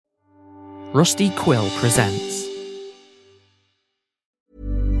Rusty Quill presents.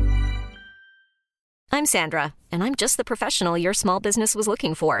 I'm Sandra, and I'm just the professional your small business was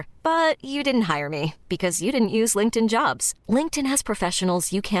looking for. But you didn't hire me because you didn't use LinkedIn Jobs. LinkedIn has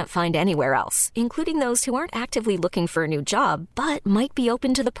professionals you can't find anywhere else, including those who aren't actively looking for a new job, but might be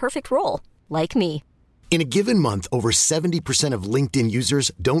open to the perfect role, like me. In a given month, over 70% of LinkedIn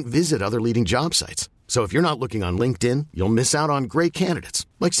users don't visit other leading job sites. So if you're not looking on LinkedIn, you'll miss out on great candidates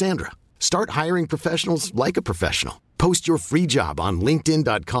like Sandra. Start hiring professionals like a professional. Post your free job on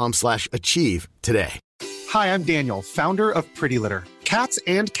linkedin.com/achieve today. Hi, I'm Daniel, founder of Pretty Litter. Cats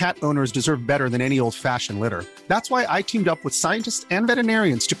and cat owners deserve better than any old-fashioned litter. That's why I teamed up with scientists and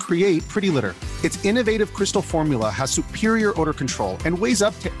veterinarians to create Pretty Litter. Its innovative crystal formula has superior odor control and weighs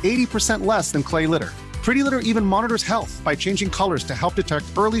up to 80% less than clay litter. Pretty Litter even monitors health by changing colors to help detect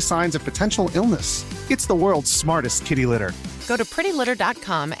early signs of potential illness. It's the world's smartest kitty litter. Go to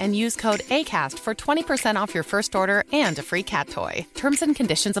prettylitter.com and use code ACAST for 20% off your first order and a free cat toy. Terms and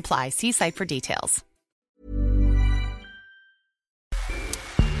conditions apply. See site for details.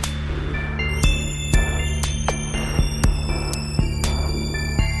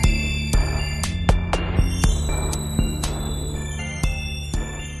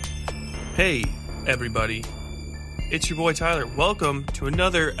 Hey, everybody. It's your boy Tyler. Welcome to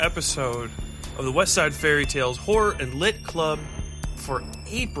another episode of the West Side Fairy Tales Horror and Lit Club for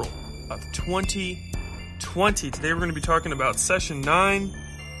April of 2020. Today we're going to be talking about Session 9,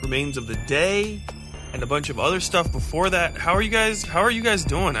 Remains of the Day, and a bunch of other stuff before that. How are you guys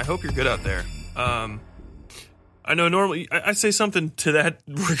doing? I hope you're good out there. I know normally I say something to that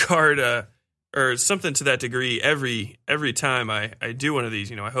regard, or something to that degree every time I do one of these.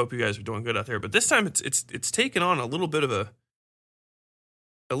 You know, I hope you guys are doing good out there. But this time it's taken on a little bit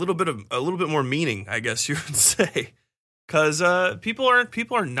more meaning, I guess you would say, because people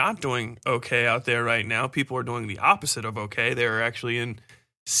are not doing okay out there right now. People are doing the opposite of okay. They are actually in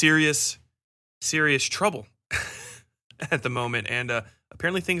serious trouble at the moment, and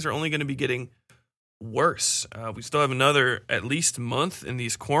apparently things are only going to be getting worse. We still have another at least month in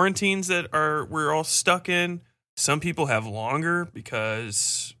these quarantines that we're all stuck in. Some people have longer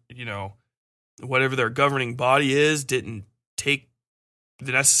because, you know, whatever their governing body is didn't take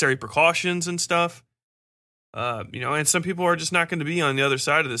the necessary precautions and stuff. And some people are just not going to be on the other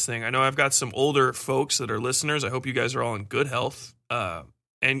side of this thing. I know I've got some older folks that are listeners. I hope you guys are all in good health,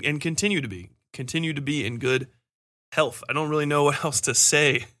 and continue to be in good health. I don't really know what else to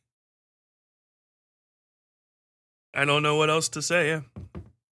say. Yeah.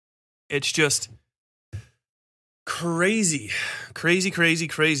 It's just crazy. I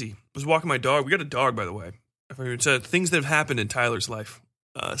was walking my dog. We got a dog, by the way. It's things that have happened in Tyler's life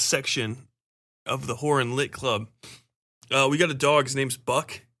section of the Horror and Lit Club. We got a dog. His name's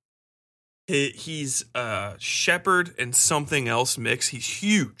Buck. He's shepherd and something else mix. He's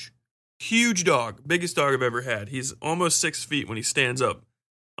huge dog. Biggest dog I've ever had. He's almost 6 feet when he stands up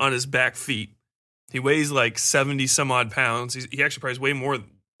on his back feet. He weighs like 70 some odd pounds. He actually probably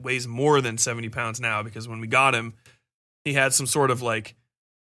weighs more than 70 pounds now, because when we got him, he had some sort of like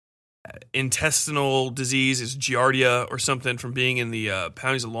intestinal disease, his giardia or something, from being in the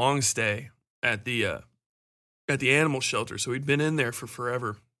Pounds of Long Stay at the animal shelter. So he'd been in there for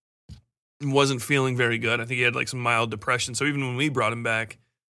forever and wasn't feeling very good. I think he had like some mild depression. So even when we brought him back,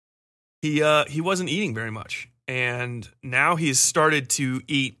 he wasn't eating very much. And now he's started to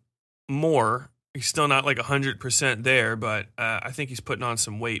eat more. He's still not like 100% there, but I think he's putting on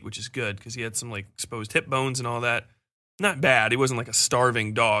some weight, which is good, because he had some like exposed hip bones and all that. Not bad. He wasn't like a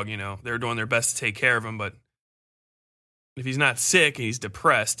starving dog, you know. They were doing their best to take care of him, but if he's not sick and he's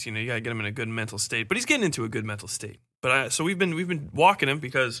depressed, you know, you gotta get him in a good mental state. But he's getting into a good mental state. But so we've been walking him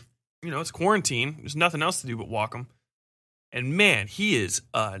because, you know, it's quarantine. There's nothing else to do but walk him. And man, he is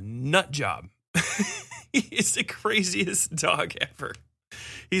a nut job. He is the craziest dog ever.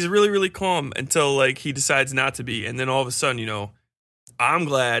 He's really, really calm until like he decides not to be. And then all of a sudden, you know, I'm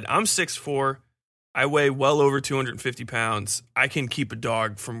glad. I'm 6'4". I weigh well over 250 pounds. I can keep a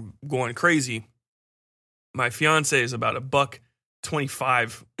dog from going crazy. My fiance is about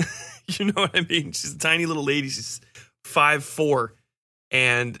 $125. You know what I mean? She's a tiny little lady. She's 5'4".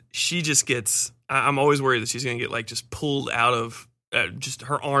 And she just gets, I'm always worried that she's going to get like just pulled out of, just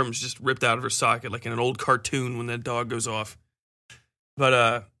her arms just ripped out of her socket, like in an old cartoon when that dog goes off.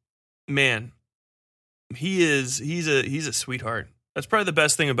 But man, he's a sweetheart. That's probably the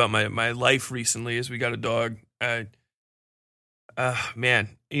best thing about my life recently is we got a dog. Man,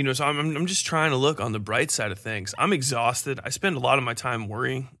 you know, so I'm just trying to look on the bright side of things. I'm exhausted. I spend a lot of my time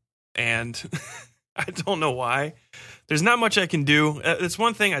worrying, and I don't know why. There's not much I can do. It's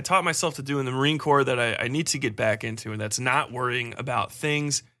one thing I taught myself to do in the Marine Corps that I need to get back into, and that's not worrying about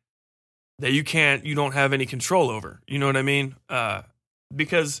things that you don't have any control over. You know what I mean?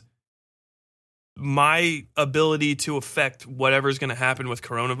 Because my ability to affect whatever's going to happen with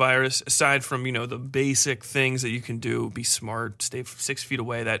coronavirus, aside from, the basic things that you can do, be smart, stay 6 feet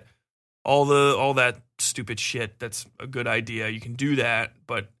away, that all that stupid shit, that's a good idea. You can do that,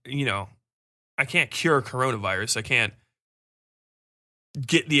 but, I can't cure coronavirus. I can't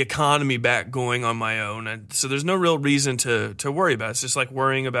get the economy back going on my own. And so there's no real reason to worry about it. It's just like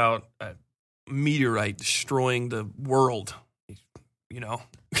worrying about a meteorite destroying the world.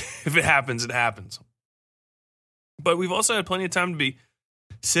 If it happens, it happens. But we've also had plenty of time to be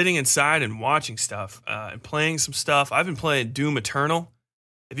sitting inside and watching stuff and playing some stuff. I've been playing Doom Eternal.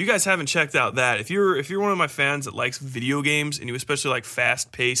 If you guys haven't checked out that, if you're one of my fans that likes video games and you especially like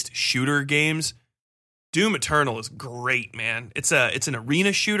fast-paced shooter games, Doom Eternal is great, man. It's an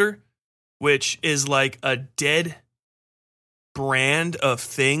arena shooter, which is like a dead brand of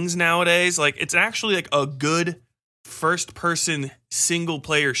things nowadays. Like, it's actually like a good first-person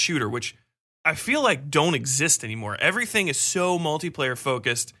single-player shooter, which I feel like don't exist anymore. Everything is so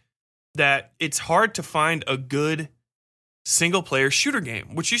multiplayer-focused that it's hard to find a good single-player shooter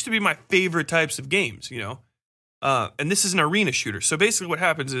game, which used to be my favorite types of games, and this is an arena shooter. So basically what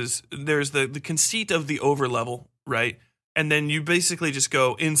happens is there's the conceit of the over level, right? And then you basically just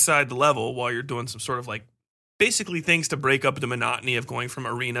go inside the level while you're doing some sort of like basically things to break up the monotony of going from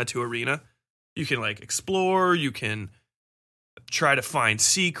arena to arena. You can like explore, you can try to find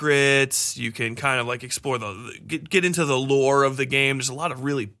secrets, you can kind of like explore get into the lore of the game. There's a lot of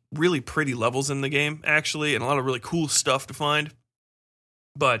really, really pretty levels in the game, actually, and a lot of really cool stuff to find.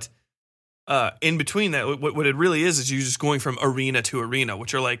 But in between that, what it really is you just going from arena to arena,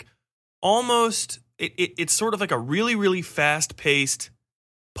 which are like almost, it's sort of like a really, really fast-paced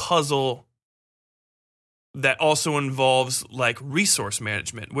puzzle that also involves like resource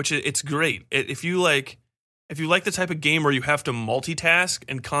management, which it's great. If you like the type of game where you have to multitask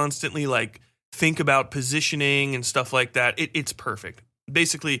and constantly like think about positioning and stuff like that, it's perfect.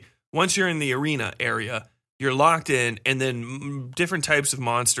 Basically, once you're in the arena area, you're locked in, and then different types of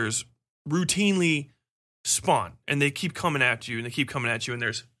monsters routinely spawn, and they keep coming at you, and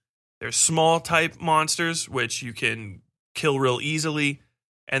there's small type monsters, which you can kill real easily,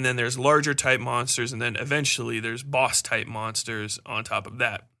 and then there's larger type monsters, and then eventually there's boss type monsters on top of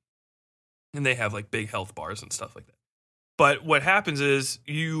that. And they have like big health bars and stuff like that. But what happens is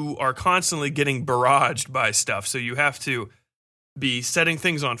you are constantly getting barraged by stuff. So you have to be setting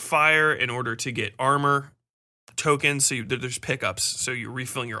things on fire in order to get armor tokens. So there's pickups. So you're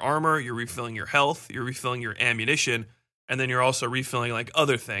refilling your armor, you're refilling your health, you're refilling your ammunition, and then you're also refilling like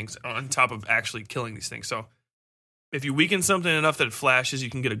other things on top of actually killing these things. So if you weaken something enough that it flashes, you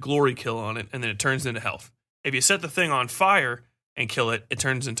can get a glory kill on it, and then it turns into health. If you set the thing on fire and kill it, it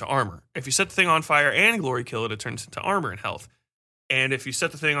turns into armor. If you set the thing on fire and glory kill it, it turns into armor and health. And if you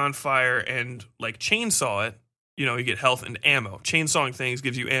set the thing on fire and like chainsaw it, you get health and ammo. Chainsawing things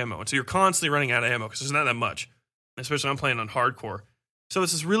gives you ammo. And so you're constantly running out of ammo because there's not that much, especially when I'm playing on hardcore. So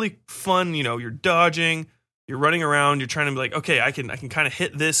it's this really fun, you're dodging, you're running around, you're trying to be like, okay, I can kind of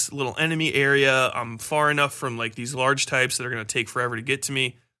hit this little enemy area. I'm far enough from like these large types that are going to take forever to get to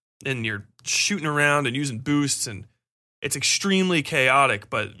me. And you're shooting around and using boosts, and it's extremely chaotic,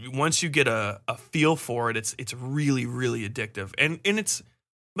 but once you get a feel for it, it's really, really addictive. And it's,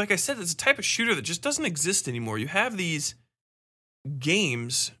 like I said, it's a type of shooter that just doesn't exist anymore. You have these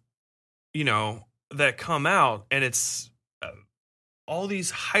games, that come out, and it's all these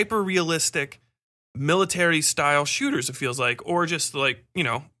hyper-realistic military-style shooters, it feels like, or just like,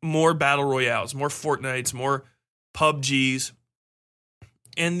 more battle royales, more Fortnites, more PUBGs.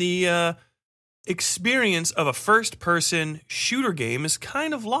 And the experience of a first-person shooter game is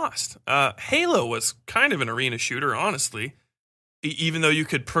kind of lost. Halo was kind of an arena shooter, honestly. Even though you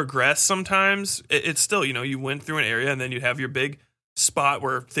could progress sometimes, it's still, you went through an area and then you'd have your big spot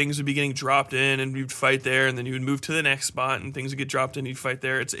where things would be getting dropped in and you'd fight there, and then you would move to the next spot and things would get dropped in and you'd fight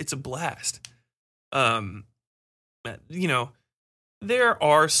there. It's a blast. There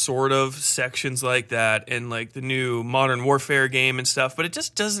are sort of sections like that in like the new Modern Warfare game and stuff, but it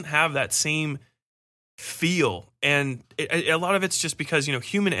just doesn't have that same feel. And a lot of it's just because,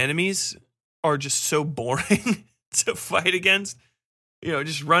 human enemies are just so boring to fight against.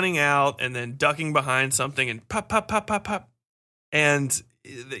 Just running out and then ducking behind something and pop, pop, pop, pop, pop. And,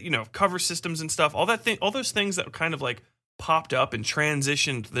 cover systems and stuff, all those things that kind of like popped up and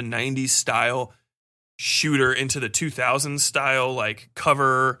transitioned the 90s style shooter into the 2000s style, like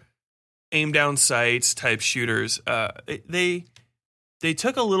cover aim down sights type shooters. They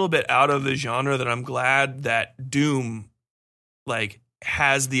took a little bit out of the genre that I'm glad that Doom like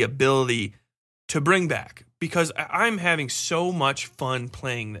has the ability to bring back, because I'm having so much fun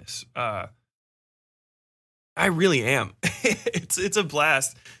playing this. I really am. It's a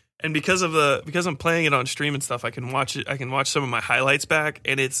blast. And because I'm playing it on stream and stuff, I can watch some of my highlights back,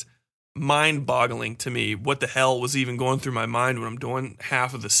 and it's mind-boggling to me what the hell was even going through my mind when I'm doing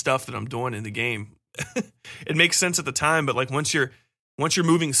half of the stuff that I'm doing in the game. It makes sense at the time, but like once you're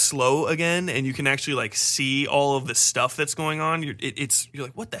moving slow again and you can actually like see all of the stuff that's going on, you're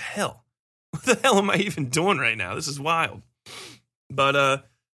like, what the hell? What the hell am I even doing right now? This is wild. But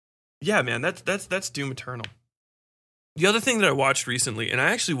yeah, man, that's Doom Eternal. The other thing that I watched recently, and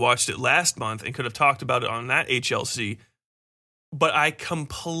I actually watched it last month and could have talked about it on that HLC, but I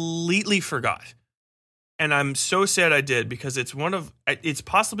completely forgot. And I'm so sad I did, because it's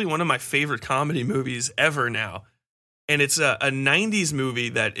possibly one of my favorite comedy movies ever now. And it's a 90s movie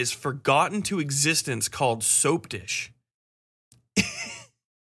that is forgotten to existence called Soap Dish.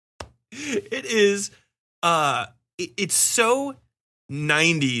 It is, it's so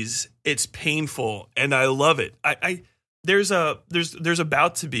 90s, it's painful, and I love it. There's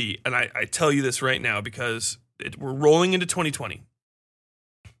about to be, and I tell you this right now because we're rolling into 2020.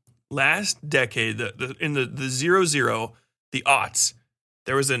 Last decade, in the 00, the aughts,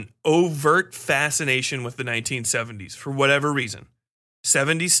 there was an overt fascination with the 1970s for whatever reason.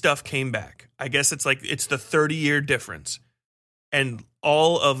 70s stuff came back. I guess it's the 30-year difference. And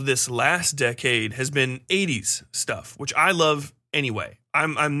all of this last decade has been 80s stuff, which I love anyway.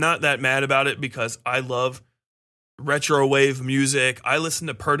 I'm not that mad about it because I love retro wave music. I listen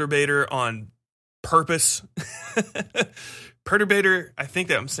to Perturbator on purpose. Perturbator, I think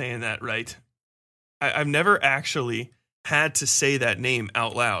that I'm saying that right. I've never actually had to say that name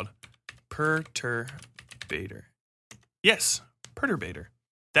out loud. Perturbator. Yes, Perturbator.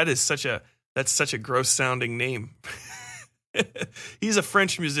 That's such a gross sounding name. He's a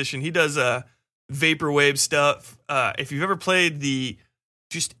French musician. He does vaporwave stuff. If you've ever played the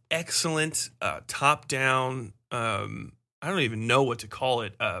just excellent top down, I don't even know what to call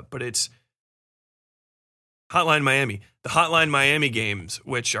it, but it's Hotline Miami. The Hotline Miami games,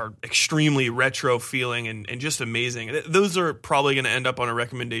 which are extremely retro feeling and just amazing. Those are probably going to end up on a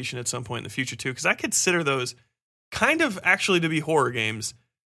recommendation at some point in the future too, because I consider those kind of actually to be horror games.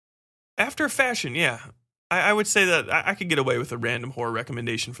 After fashion, yeah. I would say that I could get away with a random horror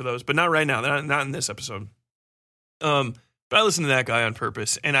recommendation for those, but not right now. Not in this episode. But I listen to that guy on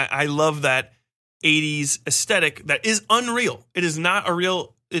purpose, and I love that 80s aesthetic that is unreal. It is not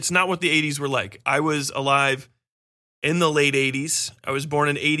it's not what the 80s were like. I was alive in the late 80s. I was born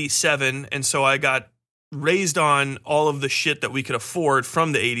in 87, and so I got raised on all of the shit that we could afford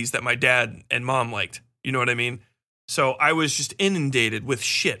from the 80s that my dad and mom liked. You know what I mean? So I was just inundated with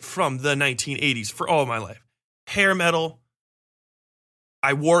shit from the 1980s for all of my life. Hair metal.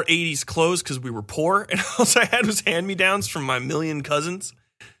 I wore 80s clothes because we were poor, and all I had was hand-me-downs from my million cousins.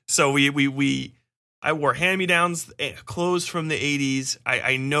 So I wore hand-me-downs, clothes from the 80s.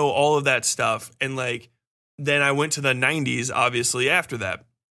 I know all of that stuff, and like then I went to the 90s, obviously after that.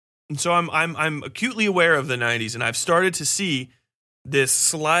 And so I'm acutely aware of the 90s, and I've started to see this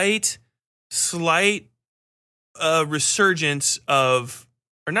slight resurgence of,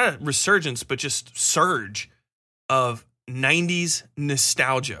 or not a resurgence, but just surge of 90s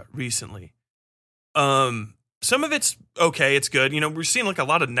nostalgia recently. Some of it's okay, it's good. You know, we're seeing like a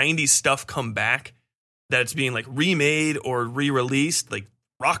lot of 90s stuff come back that's being like remade or re-released. Like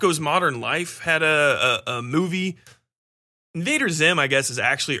Rocko's Modern Life had a movie. Invader Zim, I guess, is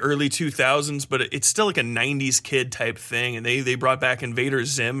actually early 2000s, but it's still like a 90s kid type thing. And they brought back Invader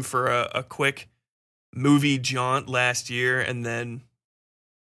Zim for a quick movie jaunt last year. And then,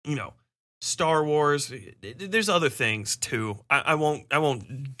 you know, Star Wars, there's other things too. I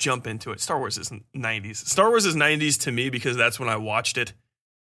won't jump into it. Star Wars isn't 90s. Star Wars is 90s to me because that's when I watched it.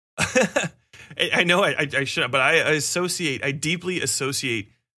 I know I should, but I deeply associate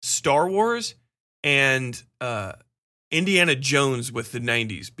Star Wars and Indiana Jones with the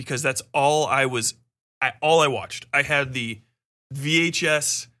 90s because that's all I watched. I had the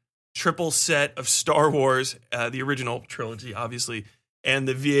VHS triple set of Star Wars, the original trilogy, obviously, and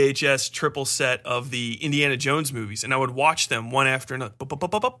the VHS triple set of the Indiana Jones movies, and I would watch them one after another.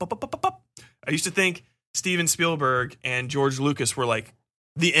 I used to think Steven Spielberg and George Lucas were like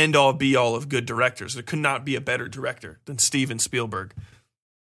the end-all, be-all of good directors. There could not be a better director than Steven Spielberg,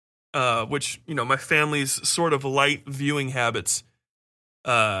 which, you know, my family's sort of light viewing habits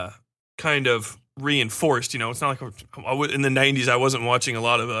kind of reinforced. You know, it's not like in the 90s I wasn't watching a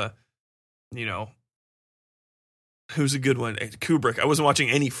lot of you know, who's a good one? Kubrick. I wasn't watching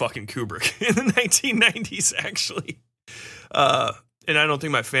any fucking Kubrick in the 1990s, actually. And I don't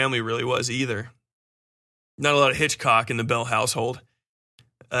think my family really was either. Not a lot of Hitchcock in the Bell household.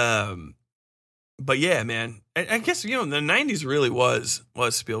 But yeah, man, I guess, you know, the 90s really was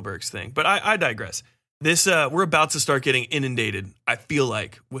Spielberg's thing. But I digress. This, we're about to start getting inundated, I feel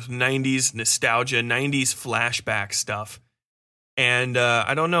like, with 90s nostalgia, 90s flashback stuff. And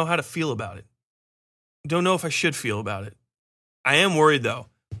I don't know how to feel about it. Don't know if I should feel about it. I am worried, though.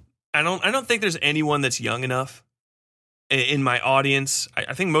 I don't think there's anyone that's young enough in my audience.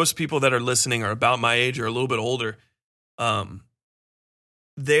 I think most people that are listening are about my age or a little bit older.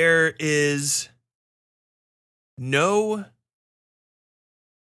 There is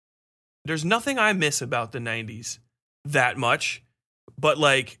there's nothing I miss about the 90s that much, but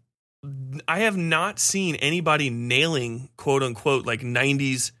like I have not seen anybody nailing, quote unquote, like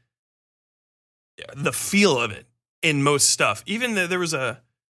 90s, the feel of it in most stuff. Even there was a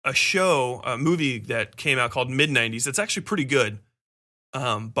movie that came out called Mid-90s that's actually pretty good,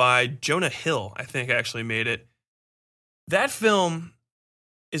 by Jonah Hill, I think actually made it. That film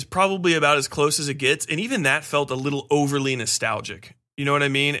is probably about as close as it gets, and even that felt a little overly nostalgic. You know what I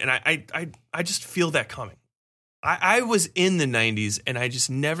mean? And I just feel that coming. I was in the 90s, and I just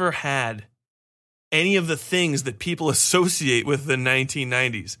never had any of the things that people associate with the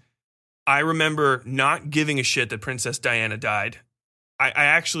 1990s. I remember not giving a shit that Princess Diana died. I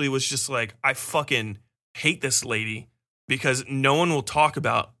actually was just like, I fucking hate this lady because no one will talk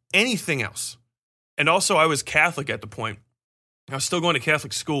about anything else. And also, I was Catholic at the point. I was still going to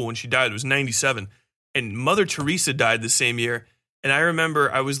Catholic school when she died. It was 97. And Mother Teresa died the same year. And I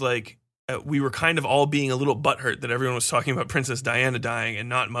remember I was like, we were kind of all being a little butthurt that everyone was talking about Princess Diana dying and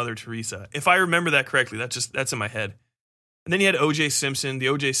not Mother Teresa. If I remember that correctly, that's in my head. And then you had O.J. Simpson, the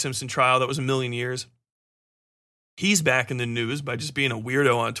O.J. Simpson trial. That was a million years. He's back in the news by just being a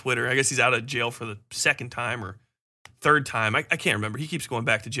weirdo on Twitter. I guess he's out of jail for the second time or third time. I can't remember. He keeps going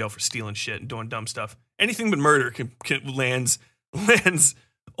back to jail for stealing shit and doing dumb stuff. Anything but murder can lands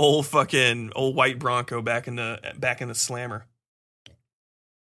old white Bronco back in the slammer.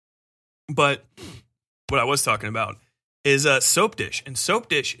 But what I was talking about is Soap Dish, and Soap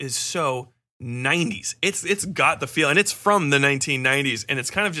Dish is so 90s. It's got the feel, and it's from the 1990s, and it's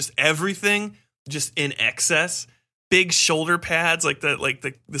kind of just everything just in excess. Big shoulder pads, like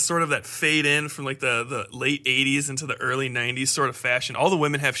the sort of that fade in from like the late 80s into the early 90s sort of fashion. All the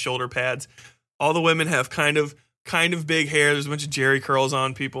women have shoulder pads. All the women have kind of big hair. There's a bunch of jerry curls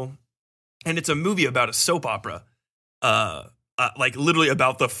on people, and it's a movie about a soap opera. Like literally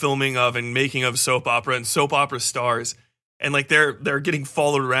about the filming of and making of soap opera and soap opera stars. And like they're getting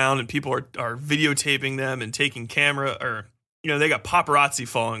followed around and people are videotaping them and taking camera, or, you know, they got paparazzi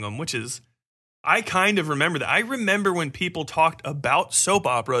following them, which is, I kind of remember that. I remember when people talked about soap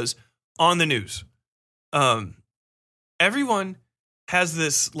operas on the news. Everyone has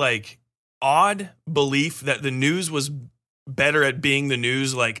this like odd belief that the news was better at being the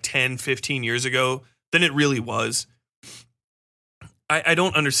news like 10, 15 years ago than it really was. I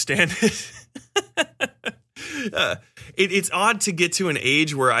don't understand it. It's odd to get to an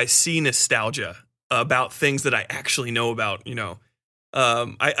age where I see nostalgia about things that I actually know about, you know.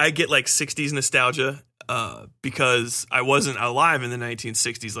 I get like 60s nostalgia because I wasn't alive in the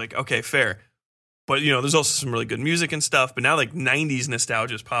 1960s. Like, okay, fair. But, you know, there's also some really good music and stuff. But now like 90s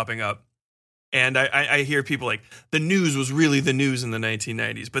nostalgia is popping up. And I hear people like, the news was really the news in the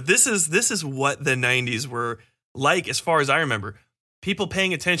 1990s. But this is what the 90s were like as far as I remember. People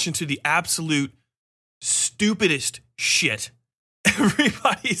paying attention to the absolute stupidest shit.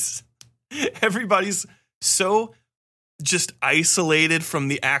 Everybody's so just isolated from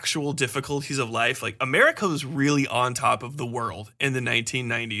the actual difficulties of life. Like, America was really on top of the world in the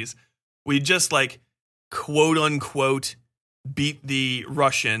 1990s. We just like, quote unquote, beat the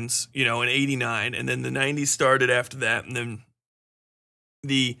Russians, you know, in 89. And then the 90s started after that. And then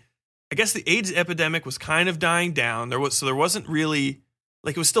I guess the AIDS epidemic was kind of dying down. There wasn't really,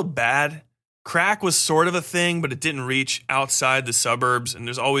 like, it was still bad. Crack was sort of a thing, but it didn't reach outside the suburbs. And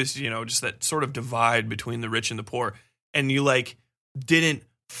there's always, you know, just that sort of divide between the rich and the poor. And you like didn't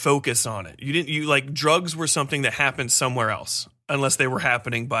focus on it. You like, drugs were something that happened somewhere else unless they were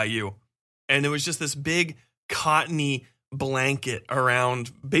happening by you. And there was just this big cottony blanket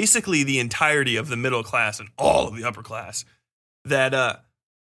around basically the entirety of the middle class and all of the upper class that,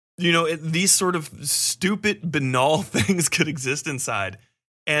 you know, these sort of stupid, banal things could exist inside.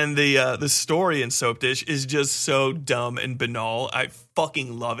 And the story in Soap Dish is just so dumb and banal. I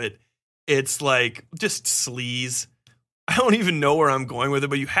fucking love it. It's like just sleaze. I don't even know where I'm going with it,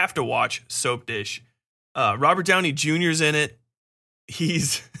 but you have to watch Soap Dish. Robert Downey Jr.'s in it.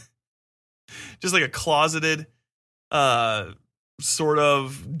 He's just like a closeted sort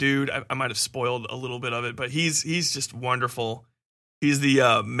of dude. I might have spoiled a little bit of it, but he's just wonderful. He's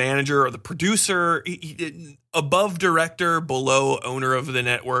the manager or the producer, he, above director, below owner of the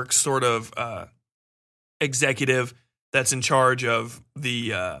network, sort of executive that's in charge of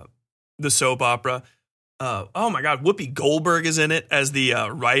the soap opera. Oh my God, Whoopi Goldberg is in it as the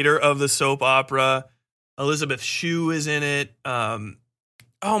writer of the soap opera. Elizabeth Shue is in it. Oh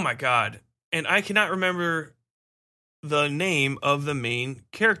my God. And I cannot remember the name of the main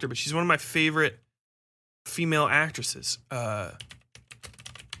character, but she's one of my favorite female actresses.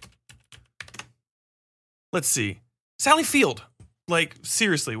 Let's see. Sally Field. Like,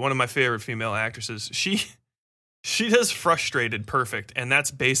 seriously, one of my favorite female actresses. She does Frustrated perfect, and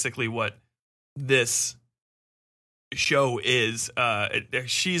that's basically what this show is.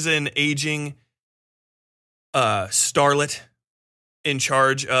 She's an aging starlet in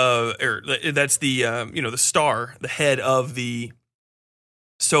charge of, or that's the the star, the head of the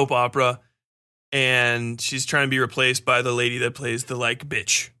soap opera, and she's trying to be replaced by the lady that plays the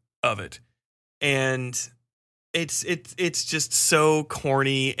bitch of it, and it's just so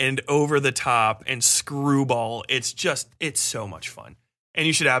corny and over the top and screwball. It's so much fun, and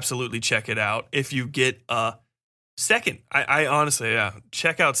you should absolutely check it out if you get a second. I honestly,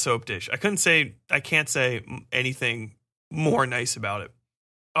 check out Soap Dish. I can't say anything more nice about it.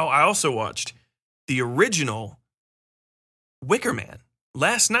 Oh, I also watched the original Wicker Man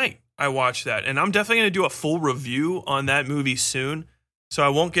last night. I watched that, and I'm definitely going to do a full review on that movie soon, so I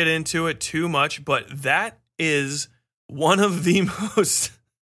won't get into it too much, but that is one of the most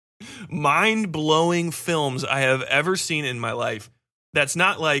mind-blowing films I have ever seen in my life. That's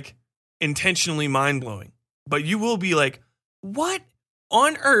not intentionally mind-blowing, but you will be like, what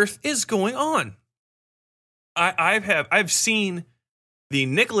on earth is going on? I've seen the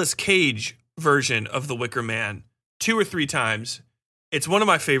Nicolas Cage version of The Wicker Man 2 or 3 times. It's one of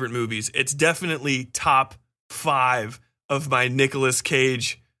my favorite movies. It's definitely top 5 of my Nicolas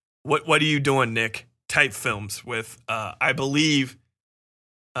Cage, what are you doing, Nick, type films, with I believe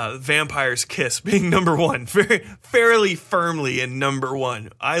Vampire's Kiss being number 1, fairly firmly in number 1.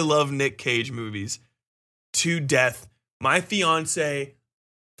 I love Nick Cage movies to death. My fiance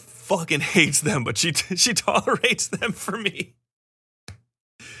fucking hates them, but she tolerates them for me.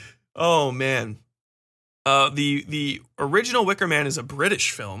 Oh man. The original Wicker Man is a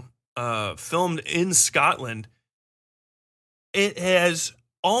British film, filmed in Scotland. It has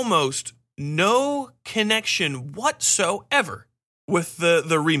almost no connection whatsoever with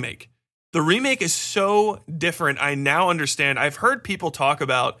the remake. The remake is so different. I now understand. I've heard people talk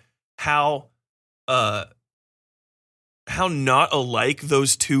about how not alike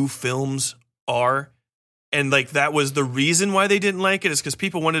those two films are. And that was the reason why they didn't like it, is because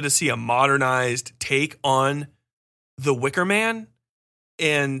people wanted to see a modernized take on the Wicker Man.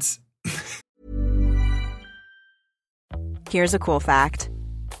 And here's a cool fact.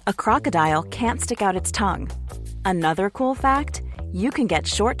 A crocodile can't stick out its tongue. Another cool fact, you can get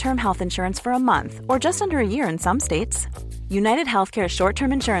short-term health insurance for a month or just under a year in some states. United Healthcare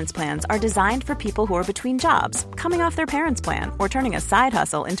short-term insurance plans are designed for people who are between jobs, coming off their parents' plan, or turning a side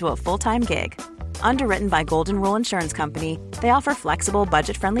hustle into a full-time gig. Underwritten by Golden Rule Insurance Company, they offer flexible,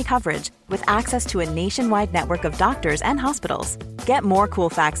 budget-friendly coverage with access to a nationwide network of doctors and hospitals. Get more cool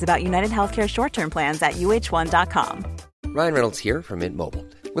facts about United Healthcare short-term plans at uh1.com. Ryan Reynolds here from Mint Mobile.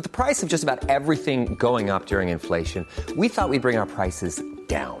 With the price of just about everything going up during inflation, we thought we'd bring our prices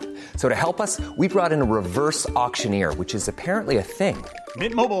down. So to help us, we brought in a reverse auctioneer, which is apparently a thing.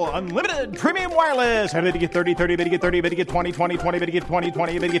 Mint Mobile Unlimited Premium Wireless. How to get 30, 30, bit to get 30, bit to get 20, 20, 20, bit to get 20,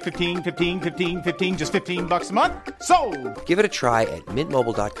 20, bit to get 15, 15, 15, 15, just $15 a month? Sold! Give it a try at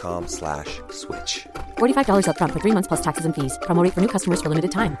mintmobile.com/switch. $45 up front for 3 months plus taxes and fees. Promo rate for new customers for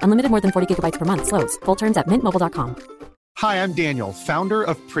limited time. Unlimited more than 40 gigabytes per month. Slows full terms at mintmobile.com. Hi, I'm Daniel, founder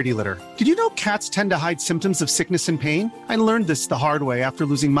of Pretty Litter. Did you know cats tend to hide symptoms of sickness and pain? I learned this the hard way after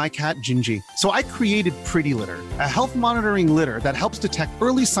losing my cat, Gingy. So I created Pretty Litter, a health monitoring litter that helps detect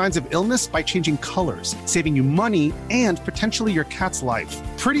early signs of illness by changing colors, saving you money and potentially your cat's life.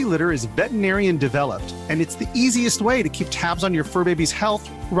 Pretty Litter is veterinarian developed, and it's the easiest way to keep tabs on your fur baby's health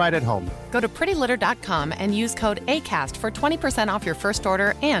right at home. Go to prettylitter.com and use code ACAST for 20% off your first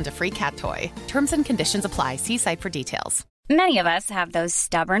order and a free cat toy. Terms and conditions apply. See site for details. Many of us have those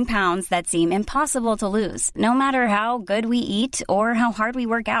stubborn pounds that seem impossible to lose, no matter how good we eat or how hard we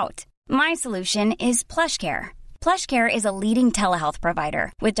work out. My solution is PlushCare. PlushCare is a leading telehealth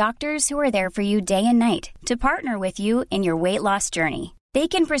provider with doctors who are there for you day and night to partner with you in your weight loss journey. They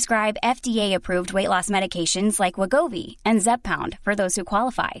can prescribe FDA-approved weight loss medications like Wegovy and Zepbound for those who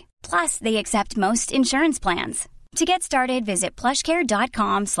qualify. Plus, they accept most insurance plans. To get started, visit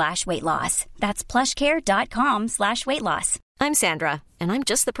plushcare.com/weightloss. That's plushcare.com/weightloss. I'm Sandra, and I'm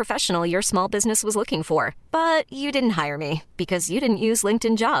just the professional your small business was looking for. But you didn't hire me because you didn't use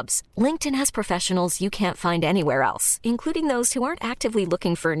LinkedIn Jobs. LinkedIn has professionals you can't find anywhere else, including those who aren't actively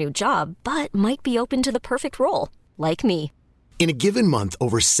looking for a new job, but might be open to the perfect role, like me. In a given month,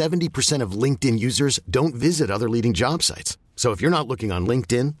 over 70% of LinkedIn users don't visit other leading job sites. So if you're not looking on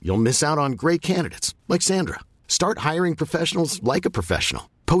LinkedIn, you'll miss out on great candidates like Sandra. Start hiring professionals like a professional.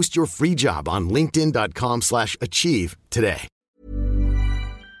 Post your free job on linkedin.com/achieve today.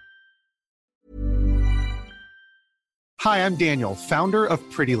 Hi, I'm Daniel, founder of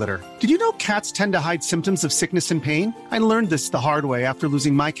Pretty Litter. Did you know cats tend to hide symptoms of sickness and pain? I learned this the hard way after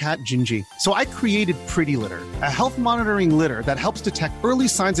losing my cat, Gingy. So I created Pretty Litter, a health monitoring litter that helps detect early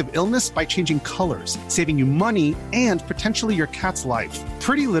signs of illness by changing colors, saving you money and potentially your cat's life.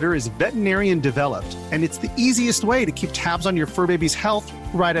 Pretty Litter is veterinarian developed, and it's the easiest way to keep tabs on your fur baby's health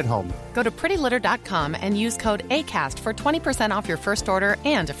right at home. Go to prettylitter.com and use code ACAST for 20% off your first order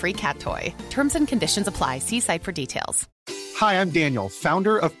and a free cat toy. Terms and conditions apply. See site for details. Hi, I'm Daniel,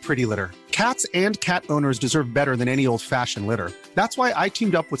 founder of Pretty Litter. Cats and cat owners deserve better than any old-fashioned litter. That's why I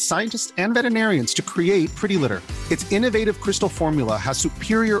teamed up with scientists and veterinarians to create Pretty Litter. Its innovative crystal formula has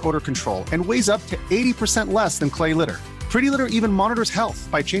superior odor control and weighs up to 80% less than clay litter. Pretty Litter even monitors health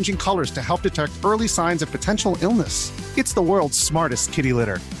by changing colors to help detect early signs of potential illness. It's the world's smartest kitty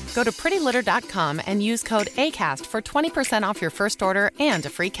litter. Go to prettylitter.com and use code ACAST for 20% off your first order and a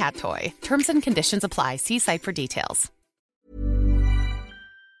free cat toy. Terms and conditions apply. See site for details.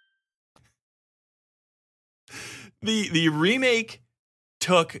 The remake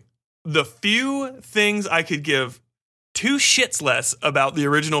took the few things I could give two shits less about the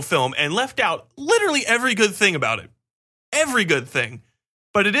original film and left out literally every good thing about it. Every good thing.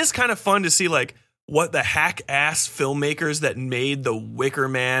 But it is kind of fun to see like what the hack-ass filmmakers that made the Wicker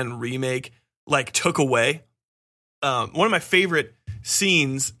Man remake like took away. One of my favorite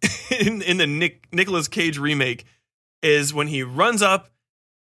scenes in the Nicolas Cage remake is when he runs up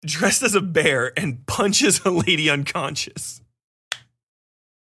dressed as a bear and punches a lady unconscious.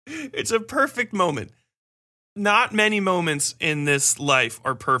 It's a perfect moment. Not many moments in this life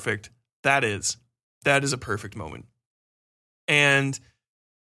are perfect. That is a perfect moment. And,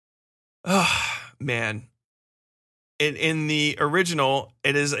 oh, man. In the original,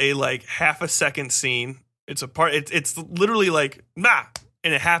 it is a like half a second scene. It's a part, it's literally like, nah,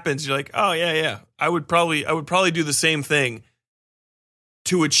 and it happens. You're like, oh, yeah. I would probably do the same thing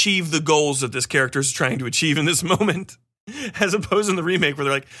to achieve the goals that this character is trying to achieve in this moment, as opposed in the remake where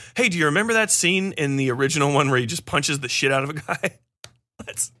they're like, hey, do you remember that scene in the original one where he just punches the shit out of a guy?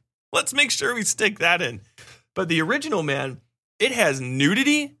 Let's make sure we stick that in. But the original, man, it has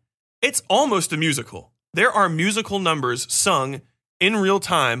nudity. It's almost a musical. There are musical numbers sung in real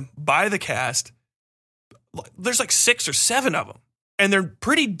time by the cast. There's like 6 or 7 of them, and they're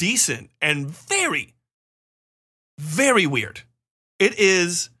pretty decent and very, very weird. It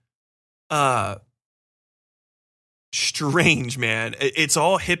is strange, man. It's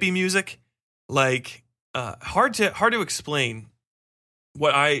all hippie music, like hard to explain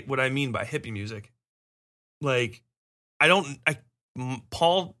what I mean by hippie music. Like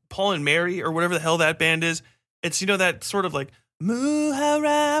Paul and Mary or whatever the hell that band is. It's, you know, that sort of like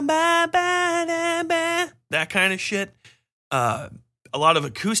that kind of shit. A lot of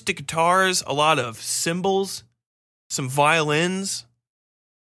acoustic guitars, a lot of cymbals, some violins.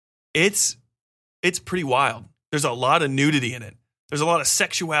 It's pretty wild. There's a lot of nudity in it. There's a lot of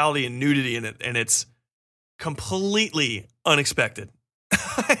sexuality and nudity in it, and it's completely unexpected.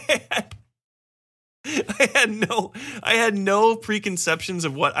 I had no preconceptions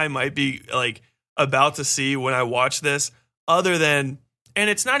of what I might be like about to see when I watch this, other than, and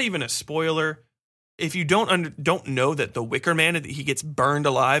it's not even a spoiler. If you don't know that the Wicker Man, he gets burned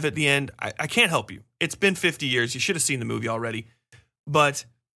alive at the end, I can't help you. It's been 50 years. You should have seen the movie already, but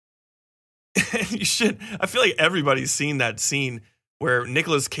you should. I feel like everybody's seen that scene where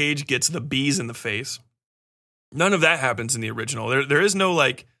Nicolas Cage gets the bees in the face. None of that happens in the original. There is no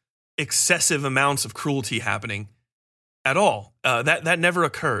like excessive amounts of cruelty happening at all. That never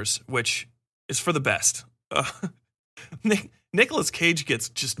occurs, which is for the best. Nicolas Cage gets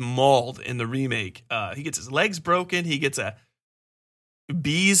just mauled in the remake. He gets his legs broken. He gets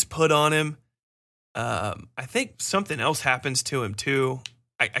bees put on him. I think something else happens to him too.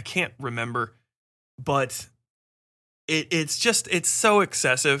 I can't remember, but it's so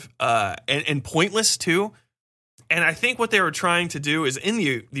excessive and pointless too. And I think what they were trying to do is in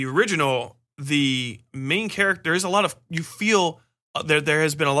the original, the main character, there's a lot of, you feel there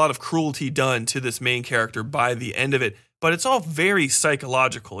has been a lot of cruelty done to this main character by the end of it, but it's all very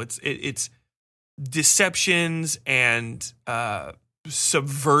psychological. It's deceptions and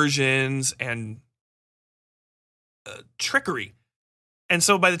subversions and trickery. And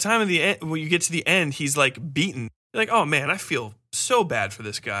so by the time of the end, when you get to the end, he's like beaten. You're like, oh man, I feel so bad for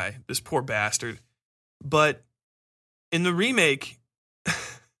this guy, this poor bastard. But in the remake,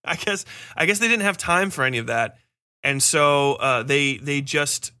 I guess they didn't have time for any of that, and so they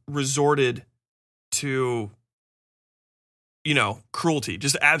just resorted to, cruelty,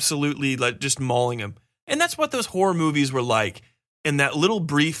 just absolutely like just mauling him. And that's what those horror movies were like in that little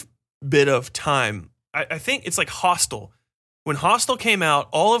brief bit of time. I think it's like Hostel. When Hostel came out,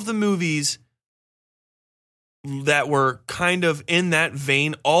 all of the movies that were kind of in that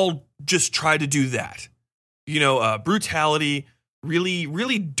vein all just tried to do that. Brutality, really,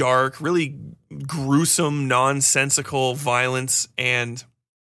 really dark, really gruesome, nonsensical violence. And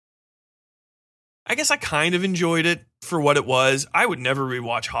I guess I kind of enjoyed it for what it was. I would never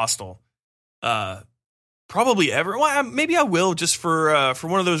rewatch Hostel. Probably ever. Well, maybe I will just for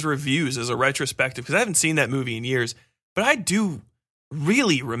one of those reviews as a retrospective, because I haven't seen that movie in years. But I do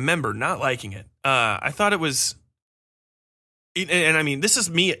really remember not liking it. I thought it was... And I mean, this is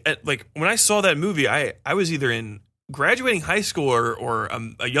me, like, when I saw that movie, I was either in graduating high school or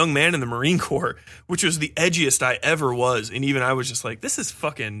a young man in the Marine Corps, which was the edgiest I ever was. And even I was just like, this is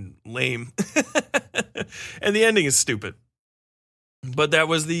fucking lame. And the ending is stupid. But that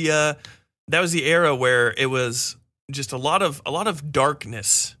was the era where it was just a lot of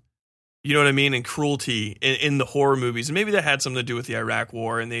darkness, you know what I mean, and cruelty in the horror movies. And maybe that had something to do with the Iraq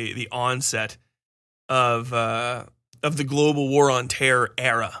War and the onset of the global war on terror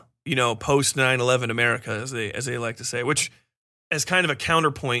era, post 9/11 America, as they like to say, which as kind of a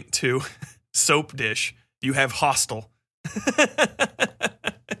counterpoint to Soap Dish, you have Hostel.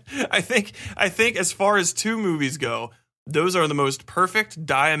 I think as far as two movies go, those are the most perfect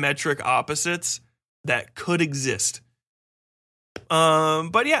diametric opposites that could exist.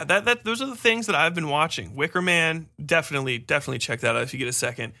 But yeah, those are the things that I've been watching. Wicker Man, definitely check that out if you get a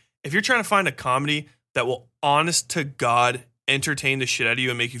second. If you're trying to find a comedy that will, honest to God, entertain the shit out of you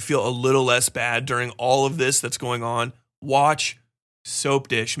and make you feel a little less bad during all of this that's going on, watch Soap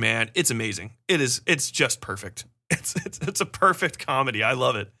Dish, man. It's amazing. It's just perfect. It's a perfect comedy. I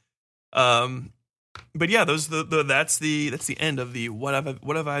love it. But yeah, that's the end of the what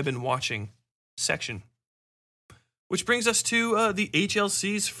have I been watching section. Which brings us to the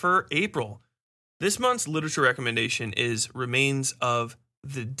HLCs for April. This month's literature recommendation is Remains of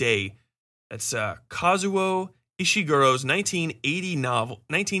the Day. That's Kazuo Ishiguro's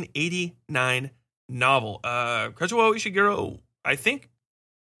 1989 novel. Kazuo Ishiguro, I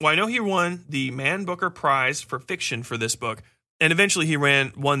know he won the Man Booker Prize for fiction for this book, and eventually he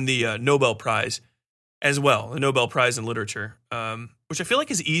won the Nobel Prize as well, the Nobel Prize in literature, which I feel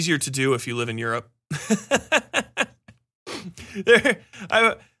like is easier to do if you live in Europe.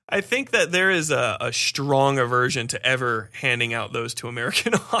 I think that there is a strong aversion to ever handing out those to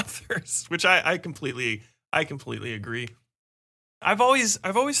American authors, which I completely agree. I've always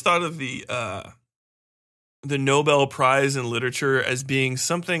thought of the Nobel Prize in literature as being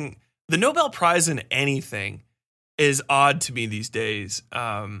something. The Nobel Prize in anything is odd to me these days.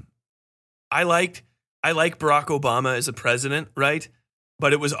 I like Barack Obama as a president, right?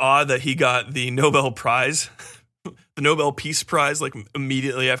 But it was odd that he got the Nobel Prize. The Nobel Peace Prize, like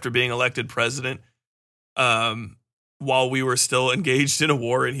immediately after being elected president, while we were still engaged in a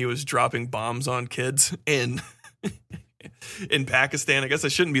war and he was dropping bombs on kids in Pakistan. I guess I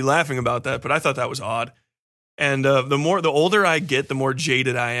shouldn't be laughing about that, but I thought that was odd. And the older I get, the more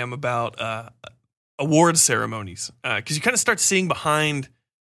jaded I am about award ceremonies, because you kind of start seeing behind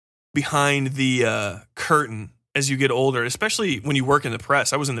the curtain as you get older, especially when you work in the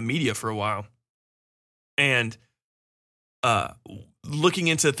press. I was in the media for a while, and looking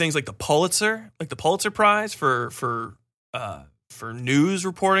into things like the Pulitzer Prize for news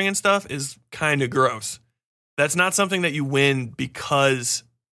reporting and stuff is kind of gross. That's not something that you win because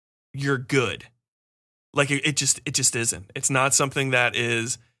you're good. Like it just isn't. It's not something that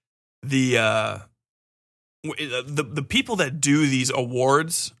is the people that do these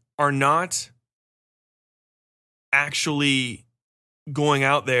awards are not actually going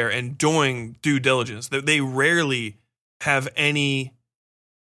out there and doing due diligence. They rarely have any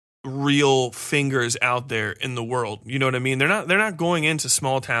real fingers out there in the world. You know what I mean? They're not going into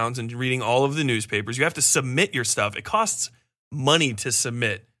small towns and reading all of the newspapers. You have to submit your stuff. It costs money to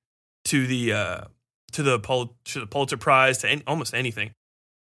submit to the Pulitzer Prize, to almost anything.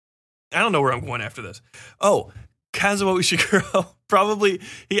 I don't know where I'm going after this. Oh, Kazuo Ishiguro, probably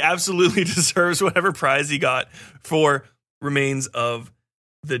he absolutely deserves whatever prize he got for Remains of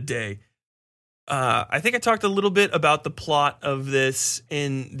the Day. I think I talked a little bit about the plot of this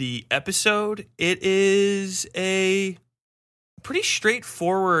in the episode. It is a pretty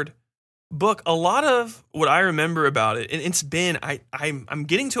straightforward book. A lot of what I remember about it, and it's been, I'm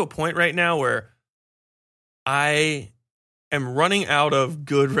getting to a point right now where I am running out of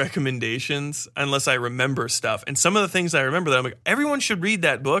good recommendations unless I remember stuff. And some of the things I remember that I'm like, everyone should read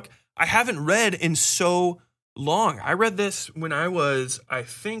that book. I haven't read in so long. I read this when I was, I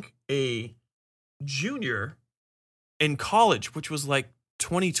think, a junior in college, which was like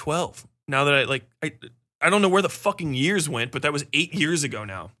 2012. Now that I don't know where the fucking years went, but that was 8 years ago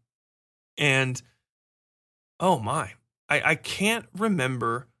now. And oh my, I can't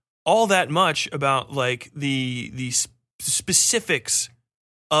remember all that much about like the specifics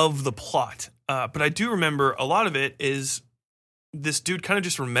of the plot. But I do remember a lot of it is this dude kind of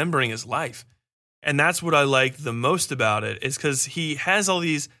just remembering his life. And that's what I like the most about it, is because he has all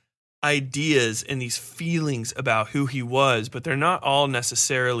these ideas and these feelings about who he was, but they're not all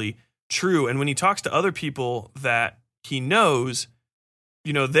necessarily true. And when he talks to other people that he knows,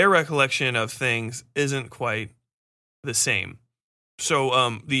 you know, their recollection of things isn't quite the same.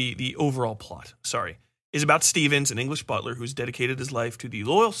 So the overall plot, is about Stevens, an English butler who's dedicated his life to the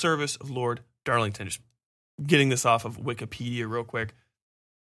loyal service of Lord Darlington. Just getting this off of Wikipedia real quick.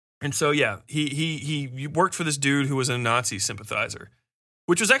 And so, yeah, he worked for this dude who was a Nazi sympathizer,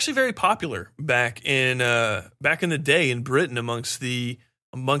 which was actually very popular back in the day in Britain amongst the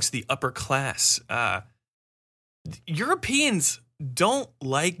upper class. Europeans don't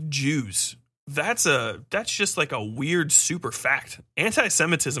like Jews. That's just like a weird super fact.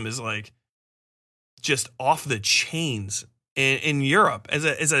 Anti-Semitism is like just off the chains in Europe as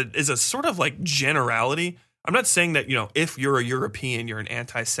a sort of like generality. I'm not saying that, you know, if you're a European, you're an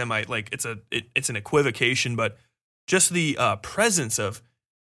anti-Semite, like it's an equivocation, but just the presence of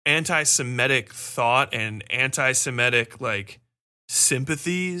anti-Semitic thought and anti-Semitic like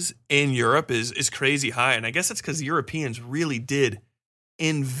sympathies in Europe is crazy high. And I guess it's because Europeans really did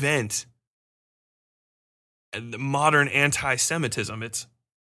invent modern anti-Semitism. It's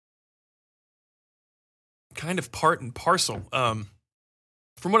kind of part and parcel.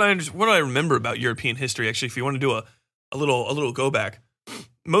 From what I remember about European history, actually, if you want to do a little go back,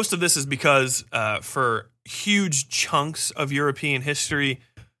 most of this is because for huge chunks of European history,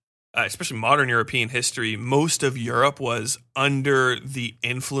 especially modern European history, most of Europe was under the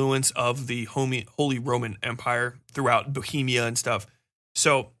influence of the Holy Roman Empire throughout Bohemia and stuff.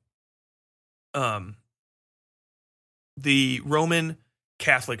 So, the Roman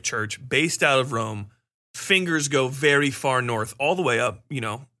Catholic Church, based out of Rome, fingers go very far north, all the way up, you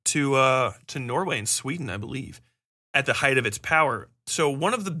know, to Norway and Sweden, I believe, at the height of its power. So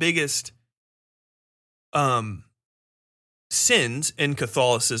one of the biggest sins in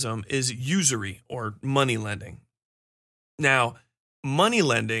Catholicism is usury or money lending. Now, money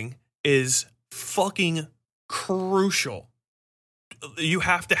lending is fucking crucial. You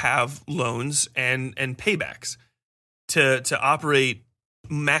have to have loans and paybacks to operate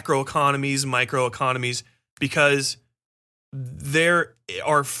macroeconomies, microeconomies, because there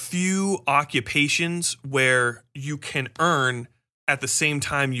are few occupations where you can earn at the same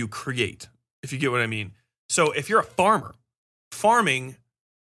time you create, if you get what I mean. So if you're a farmer, farming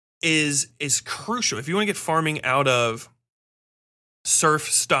is crucial. If you want to get farming out of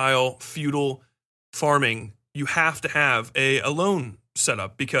serf-style feudal farming, you have to have a loan set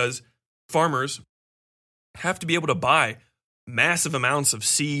up, because farmers have to be able to buy massive amounts of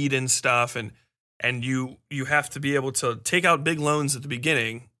seed and stuff, and you have to be able to take out big loans at the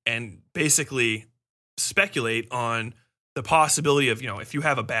beginning and basically speculate on the possibility of, you know, if you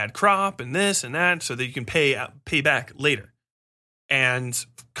have a bad crop and this and that, so that you can pay back later. And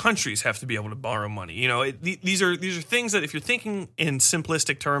countries have to be able to borrow money. You know, these are things that if you're thinking in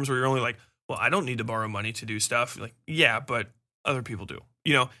simplistic terms, where you're only like, well, I don't need to borrow money to do stuff. Like, yeah, but other people do.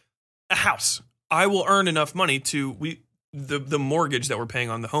 You know, a house. I will earn enough money to the mortgage that we're paying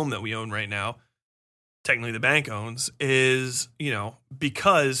on the home that we own right now, technically the bank owns, is, you know,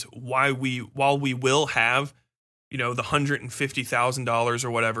 because while we will have, you know, the $150,000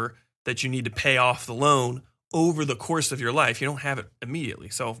 or whatever that you need to pay off the loan over the course of your life, you don't have it immediately.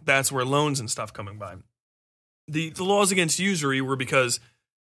 So that's where loans and stuff coming by. The laws against usury were because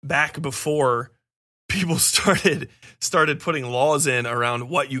back before people started putting laws in around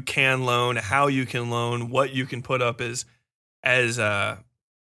what you can loan, how you can loan, what you can put up as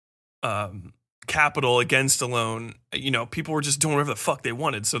capital against a loan. People were just doing whatever the fuck they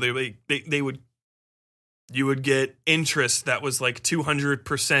wanted. So you would get interest that was like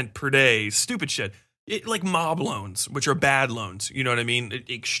 200% per day, stupid shit. Like mob loans, which are bad loans. You know what I mean?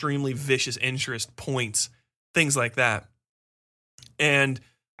 Extremely vicious interest points, things like that. And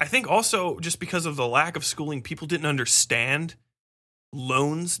I think also just because of the lack of schooling, people didn't understand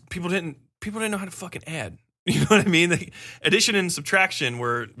loans. People didn't know how to fucking add. You know what I mean? Addition and subtraction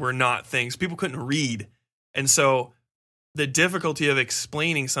were not things. People couldn't read. And so the difficulty of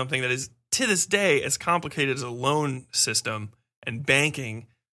explaining something that is to this day as complicated as a loan system and banking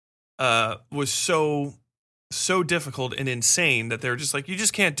was so difficult and insane that they're just like, you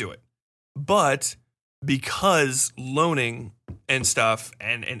just can't do it. But because loaning and stuff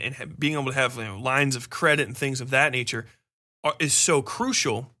and being able to have lines of credit and things of that nature is so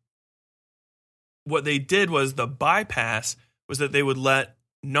crucial, what they did was the bypass was that they would let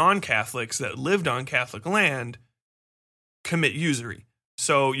non-Catholics that lived on Catholic land commit usury.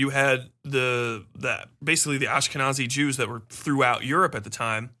 So you had basically the Ashkenazi Jews that were throughout Europe at the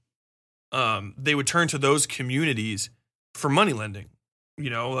time. They would turn to those communities for money lending.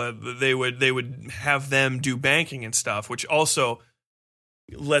 They would have them do banking and stuff, which also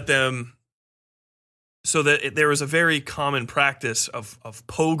let them, so that there was a very common practice of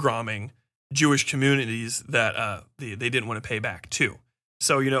pogroming Jewish communities that they didn't want to pay back to.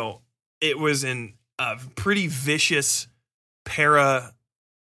 So, it was a pretty vicious parasitic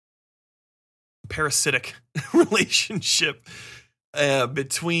relationship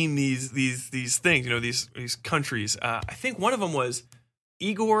between these things, these countries. I think one of them was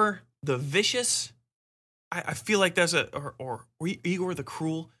Igor the Vicious. I feel like that's or Igor the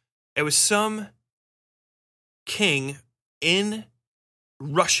Cruel. It was some king in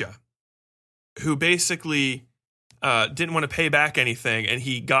Russia who basically didn't want to pay back anything, and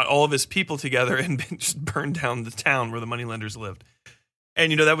he got all of his people together and just burned down the town where the moneylenders lived.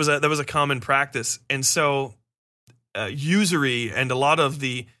 And that was a common practice. And so usury and a lot of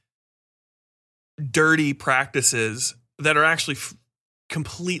the dirty practices that are actually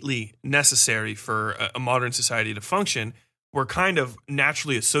completely necessary for a modern society to function were kind of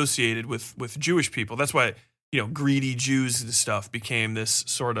naturally associated with Jewish people. That's why greedy Jews and stuff became this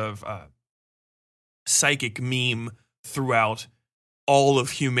sort of psychic meme throughout all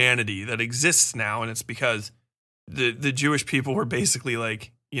of humanity that exists now, and it's because the Jewish people were basically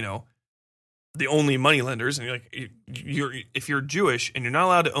like, the only moneylenders, and if you're Jewish and you're not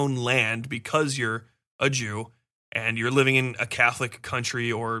allowed to own land because you're a Jew and you're living in a Catholic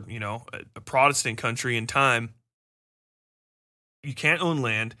country or a Protestant country in time, you can't own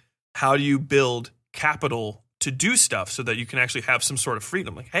land. How do you build capital to do stuff so that you can actually have some sort of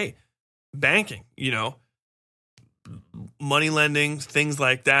freedom? Like, hey, banking, money lending, things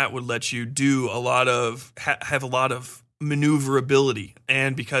like that would let you do a lot of have a lot of maneuverability.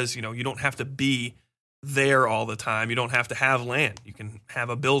 And because you don't have to be there all the time, you don't have to have land. You can have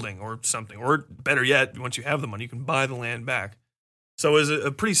a building or something, or better yet, once you have the money, you can buy the land back. So it was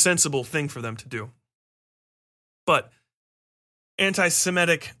a pretty sensible thing for them to do. But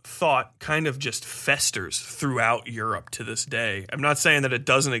anti-Semitic thought kind of just festers throughout Europe to this day. I'm not saying that it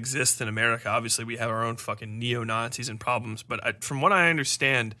doesn't exist in America. Obviously, we have our own fucking neo-Nazis and problems. But from what I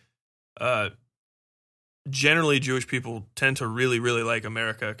understand, generally Jewish people tend to really, really like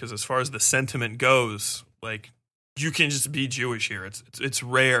America because as far as the sentiment goes, like, you can just be Jewish here. It's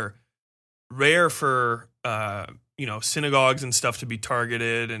rare for synagogues and stuff to be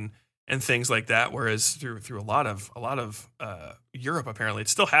targeted and things like that. Whereas through a lot of Europe, apparently it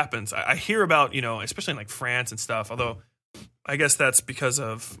still happens. I hear about, especially in like France and stuff, although I guess that's because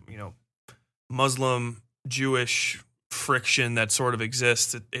of, Muslim Jewish friction that sort of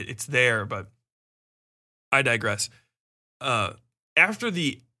exists. It's there, but I digress. After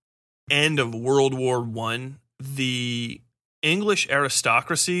the end of World War I, the English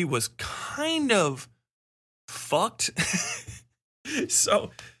aristocracy was kind of fucked. So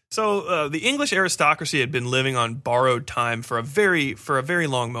the English aristocracy had been living on borrowed time for a very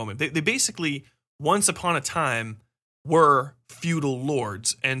long moment. They basically, once upon a time, were feudal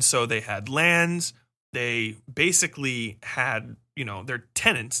lords. And so they had lands. They basically had, their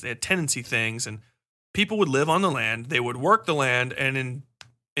tenants. They had tenancy things, and people would live on the land. They would work the land, and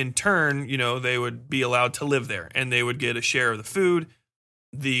in turn, they would be allowed to live there, and they would get a share of the food.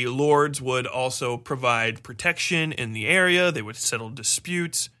 The lords would also provide protection in the area. They would settle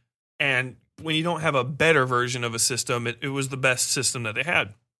disputes. And when you don't have a better version of a system, it was the best system that they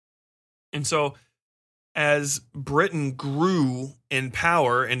had. And so as Britain grew in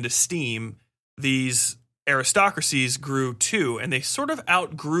power and esteem, these aristocracies grew too, and they sort of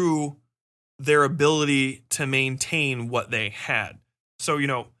outgrew their ability to maintain what they had. So,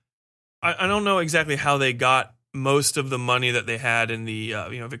 I don't know exactly how they got most of the money that they had in the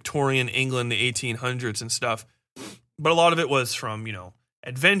Victorian England, the 1800s and stuff, but a lot of it was from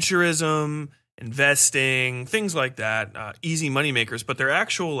adventurism, investing, things like that, easy moneymakers. But their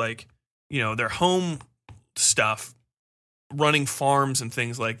actual their home stuff, running farms and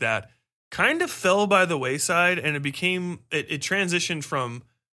things like that, kind of fell by the wayside, and it transitioned from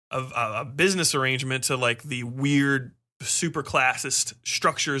a business arrangement to like the weird super classist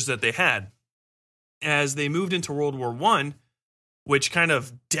structures that they had as they moved into World War I, which kind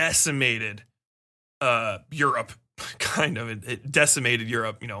of decimated Europe. It decimated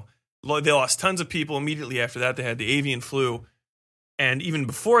Europe. They lost tons of people immediately after that. They had the avian flu, and even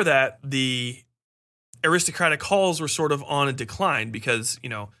before that, the aristocratic halls were sort of on a decline because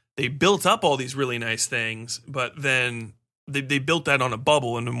they built up all these really nice things, but then they built that on a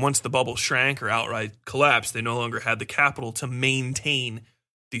bubble, and then once the bubble shrank or outright collapsed, they no longer had the capital to maintain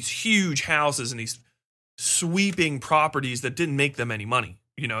these huge houses and these sweeping properties that didn't make them any money.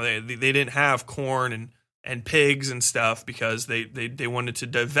 They didn't have corn and pigs and stuff because they wanted to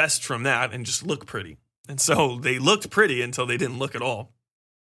divest from that and just look pretty. And so they looked pretty until they didn't look at all.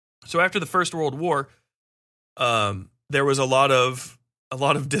 So after the First World War, there was a lot of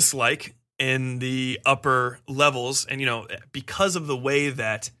dislike in the upper levels, and because of the way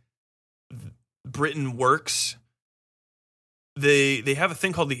that Britain works, they have a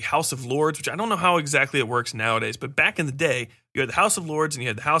thing called the House of Lords, which I don't know how exactly it works nowadays, but back in the day, you had the House of Lords and you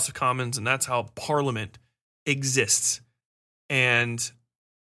had the House of Commons, and that's how Parliament exists. And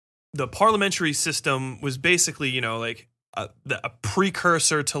the parliamentary system was basically a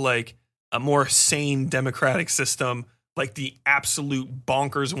precursor to like a more sane democratic system, like the absolute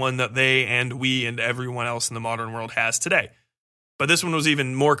bonkers one that they and we and everyone else in the modern world has today. But this one was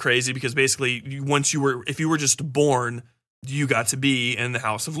even more crazy because basically if you were just born, you got to be in the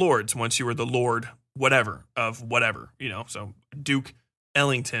House of Lords once you were the Lord whatever of whatever, so Duke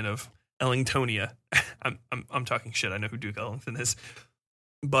Ellington of Ellingtonia. I'm talking shit. I know who Duke Ellington is,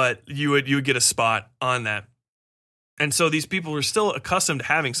 but you would get a spot on that. And so these people were still accustomed to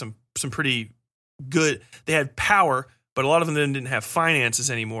having some pretty good, they had power, but a lot of them didn't have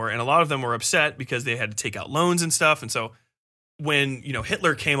finances anymore. And a lot of them were upset because they had to take out loans and stuff. And so when,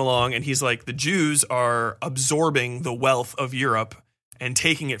 Hitler came along and he's like, the Jews are absorbing the wealth of Europe and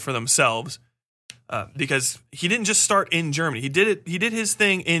taking it for themselves, because he didn't just start in Germany. He did his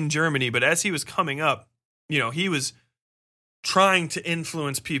thing in Germany, but as he was coming up, he was trying to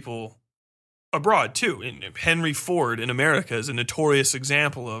influence people abroad too. And Henry Ford in America is a notorious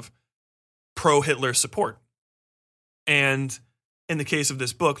example of pro-Hitler support. And in the case of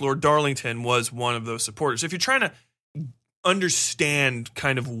this book, Lord Darlington was one of those supporters. So if you're trying to understand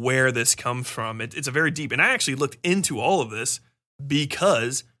kind of where this comes from, it's a very deep, and I actually looked into all of this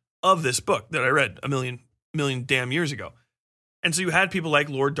because of this book that I read a million damn years ago. And so you had people like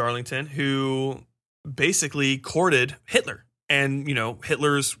Lord Darlington who basically courted Hitler and,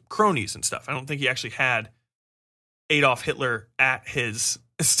 Hitler's cronies and stuff. I don't think he actually had Adolf Hitler at his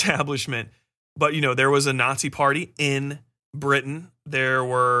establishment, but, there was a Nazi party in Britain. There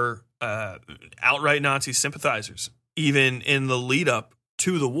were outright Nazi sympathizers, even in the lead up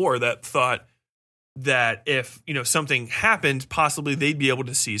to the war, that thought that if, something happened, possibly they'd be able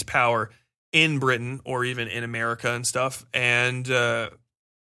to seize power in Britain or even in America and stuff and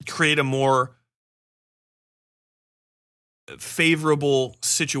create a more favorable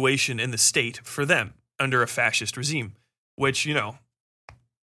situation in the state for them under a fascist regime, which,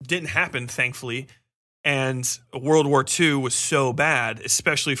 didn't happen, thankfully. And World War II was so bad,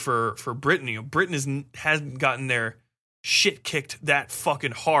 especially for Britain. Britain hasn't gotten their shit kicked that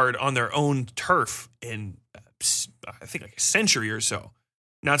fucking hard on their own turf in, I think, like a century or so.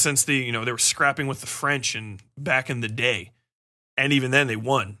 Not since they were scrapping with the French and back in the day. And even then they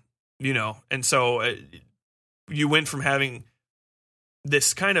won, And so you went from having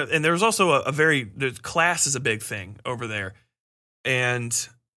this kind of, and there was also the class is a big thing over there. And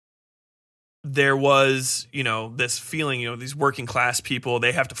there was, this feeling, these working class people,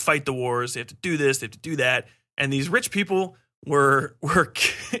 they have to fight the wars, they have to do this, they have to do that. And these rich people were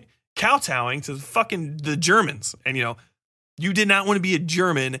kowtowing to the Germans. And, you did not want to be a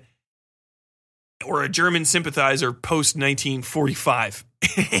German or a German sympathizer post 1945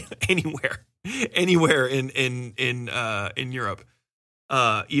 anywhere in Europe,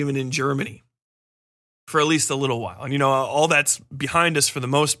 even in Germany, for at least a little while. And all that's behind us for the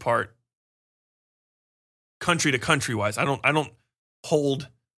most part. country to country wise. I don't hold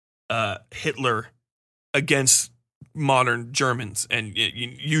Hitler against modern Germans, and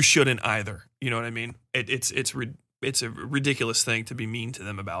you shouldn't either. You know what I mean? It's a ridiculous thing to be mean to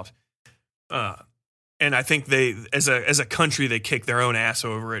them about. And I think they, as a country, they kick their own ass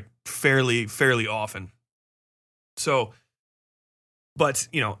over it fairly often. So, but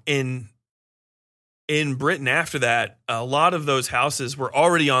in Britain after that, a lot of those houses were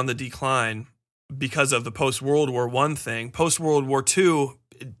already on the decline because of the post-World War I thing. Post-World War II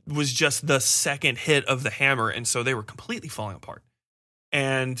was just the second hit of the hammer, and so they were completely falling apart.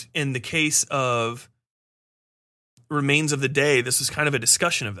 And in the case of Remains of the Day, this was kind of a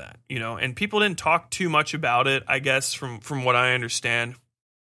discussion of that, and people didn't talk too much about it, I guess, from what I understand.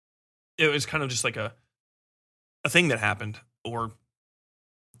 It was kind of just like a thing that happened, or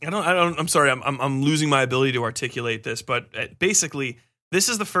I'm sorry, I'm losing my ability to articulate this, but basically, this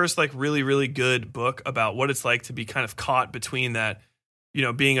is the first like really, really good book about what it's like to be kind of caught between that,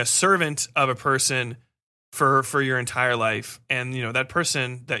 being a servant of a person for your entire life, and that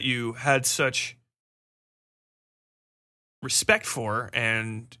person that you had such respect for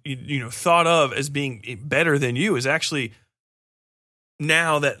and thought of as being better than you is actually,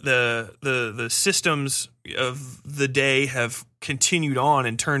 now that the systems of the day have continued on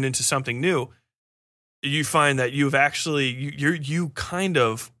and turned into something new, you find that you've actually you kind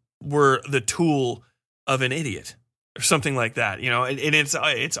of were the tool of an idiot or something like that, and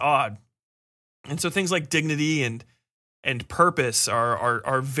it's odd. And so things like dignity and purpose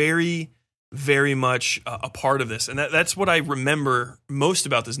are very, very much a part of this, and that's what I remember most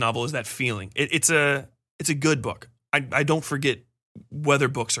about this novel is that feeling. It's a good book. I don't forget whether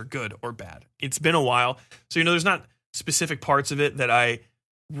books are good or bad. It's been a while, so there's not specific parts of it that I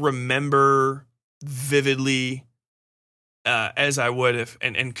remember vividly as I would if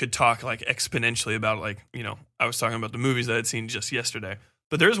and could talk like exponentially about, like, I was talking about the movies that I'd seen just yesterday.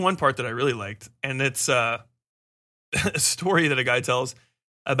 But there's one part that I really liked, and it's a story that a guy tells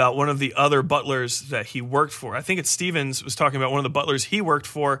about one of the other butlers that he worked for. I think it's Stevens was talking about one of the butlers he worked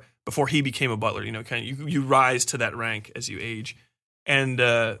for before he became a butler. Kind of you rise to that rank as you age. And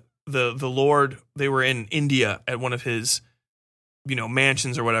the Lord, they were in India at one of his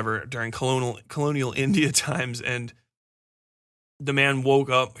mansions or whatever during colonial India times, and the man woke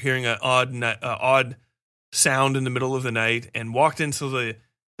up hearing an odd sound in the middle of the night and walked into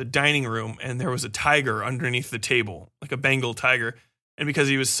the dining room, and there was a tiger underneath the table, like a Bengal tiger. And because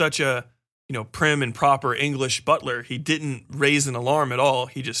he was such a prim and proper English butler, he didn't raise an alarm at all.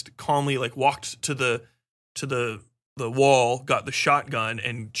 He just calmly walked to the wall, got the shotgun,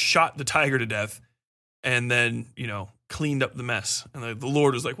 and shot the tiger to death, and then cleaned up the mess. And the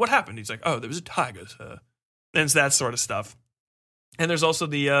Lord was like, "What happened?" He's like, "Oh, there was a tiger." And it's that sort of stuff. And there's also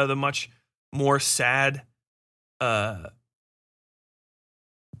the much more sad the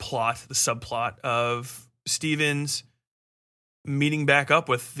subplot of Stevens meeting back up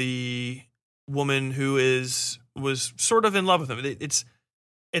with the woman who was sort of in love with him.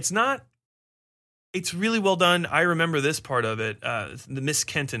 It's really well done. I remember this part of it. The Miss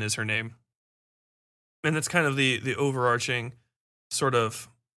Kenton is her name, and that's kind of the overarching sort of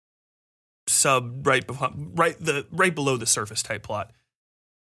sub right below the surface type plot.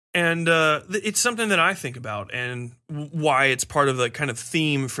 And it's something that I think about, and why it's part of the kind of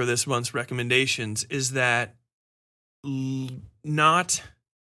theme for this month's recommendations is that not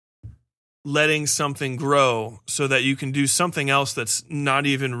letting something grow so that you can do something else that's not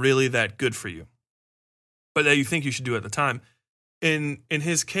even really that good for you, but that you think you should do at the time. In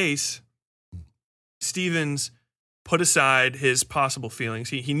his case, Stevens put aside his possible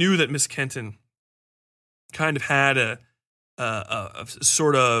feelings. He knew that Miss Kenton kind of had a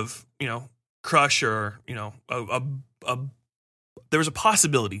sort of crush, or there was a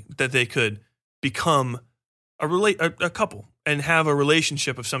possibility that they could become a couple and have a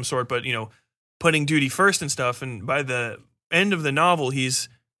relationship of some sort, but putting duty first and stuff. And by the end of the novel, he's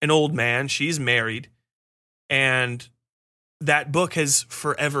an old man, she's married, and that book has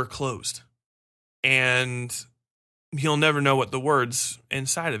forever closed, and he'll never know what the words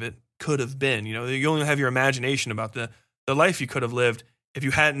inside of it could have been. You only have your imagination about the life you could have lived if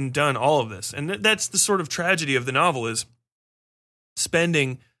you hadn't done all of this. And that's the sort of tragedy of the novel, is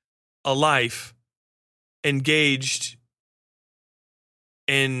spending a life engaged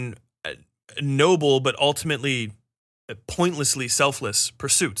in noble but ultimately pointlessly selfless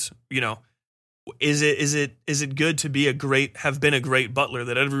pursuits. Is it good to have been a great butler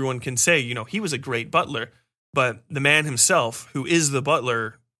that everyone can say, he was a great butler, but the man himself, who is the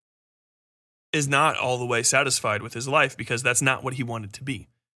butler, is not all the way satisfied with his life because that's not what he wanted to be.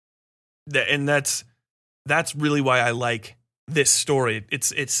 And that's that's really why I like this story.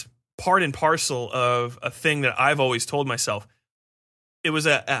 It's part and parcel of a thing that I've always told myself. It was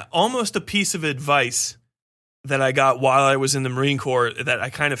almost a piece of advice that I got while I was in the Marine Corps that I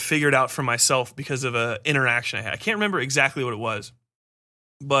kind of figured out for myself because of an interaction I had. I can't remember exactly what it was,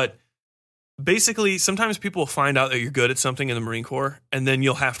 but basically sometimes people will find out that you're good at something in the Marine Corps and then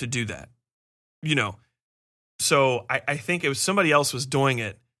you'll have to do that, So I think it was somebody else was doing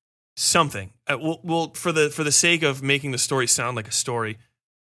it, something. Well, for the sake of making the story sound like a story,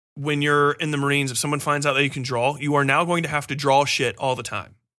 when you're in the Marines, if someone finds out that you can draw, you are now going to have to draw shit all the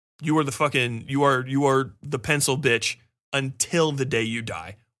time. You are the pencil bitch until the day you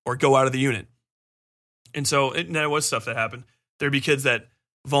die or go out of the unit. And so there was stuff that happened. There'd be kids that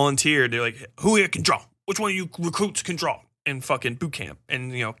volunteered. They're like, who here can draw? Which one of you recruits can draw in fucking boot camp?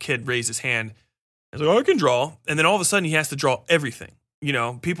 And, kid raised his hand. I was like, I can draw. And then all of a sudden he has to draw everything.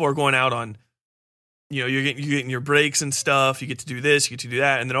 People are going out on, you're getting your breaks and stuff. You get to do this, you get to do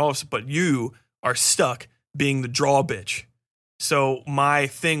that. And then all of a sudden, but you are stuck being the draw bitch. So my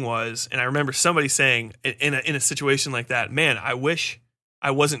thing was, and I remember somebody saying in a situation like that, man, I wish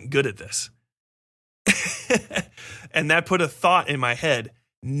I wasn't good at this. And that put a thought in my head.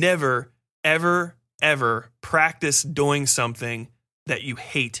 Never, ever, ever practice doing something that you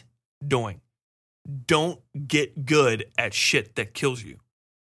hate doing. Don't get good at shit that kills you.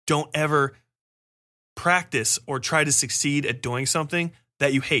 Don't ever practice or try to succeed at doing something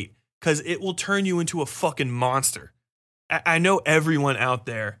that you hate, because it will turn you into a fucking monster. I know everyone out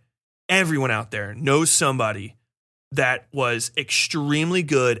there knows somebody that was extremely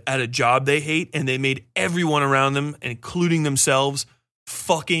good at a job they hate, and they made everyone around them, including themselves,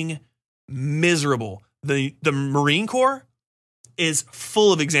 fucking miserable. The Marine Corps is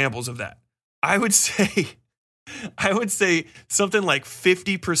full of examples of that. I would say something like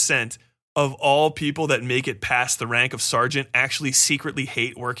 50% of all people that make it past the rank of sergeant actually secretly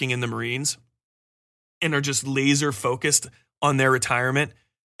hate working in the Marines and are just laser focused on their retirement,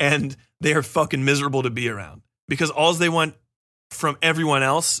 and they are fucking miserable to be around because all they want from everyone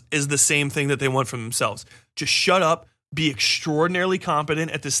else is the same thing that they want from themselves. Just shut up, be extraordinarily competent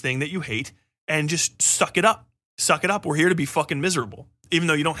at this thing that you hate, and just suck it up. Suck it up. We're here to be fucking miserable. Even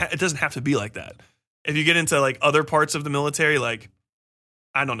though it doesn't have to be like that. If you get into like other parts of the military, like,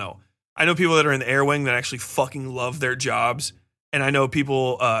 I don't know. I know people that are in the air wing that actually fucking love their jobs. And I know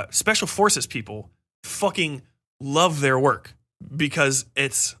people, special forces people, fucking love their work because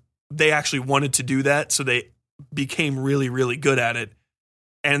they actually wanted to do that. So they became really, really good at it.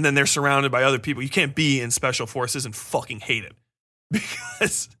 And then they're surrounded by other people. You can't be in special forces and fucking hate it.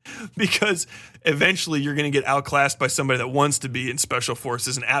 Because eventually you're going to get outclassed by somebody that wants to be in special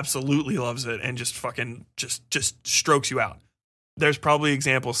forces and absolutely loves it and just fucking just strokes you out. There's probably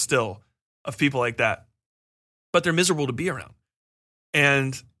examples still of people like that, but they're miserable to be around.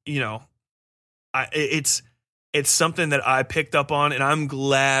 And, it's something that I picked up on, and I'm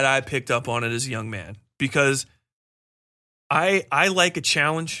glad I picked up on it as a young man because I like a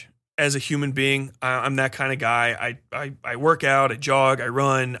challenge. As a human being, I'm that kind of guy. I work out, I jog, I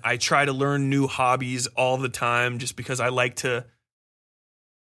run. I try to learn new hobbies all the time just because I like to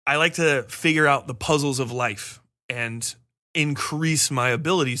figure out the puzzles of life and increase my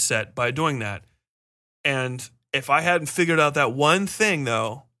ability set by doing that. And if I hadn't figured out that one thing,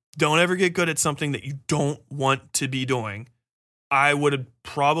 though, don't ever get good at something that you don't want to be doing, I would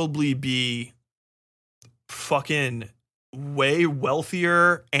probably be fucking way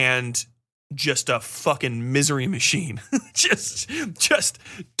wealthier and just a fucking misery machine. just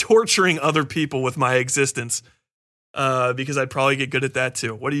torturing other people with my existence. Because I'd probably get good at that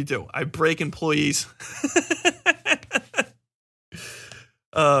too. What do? I break employees.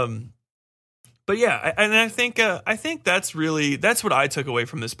 But yeah, I think that's what I took away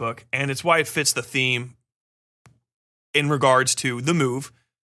from this book, and it's why it fits the theme in regards to the move,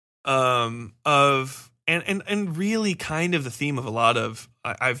 And really kind of the theme of a lot of,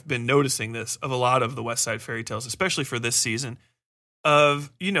 I've been noticing this, of a lot of the West Side Fairy Tales, especially for this season,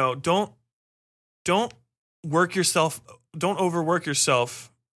 of, don't work yourself, don't overwork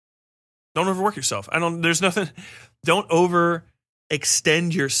yourself. Don't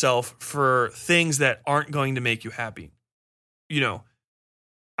overextend yourself for things that aren't going to make you happy.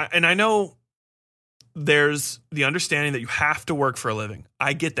 And I know there's the understanding that you have to work for a living.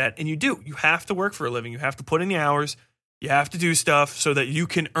 I get that. And you do. You have to work for a living. You have to put in the hours. You have to do stuff so that you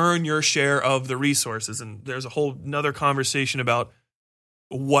can earn your share of the resources. And there's a whole nother conversation about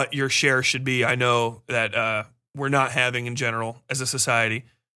what your share should be. I know that we're not having in general as a society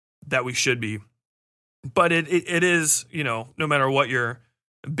that we should be. But it is, no matter what your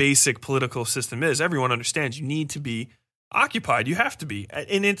basic political system is. Everyone understands you need to be occupied. You have to be.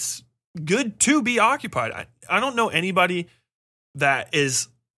 And it's good to be occupied. I don't know anybody that is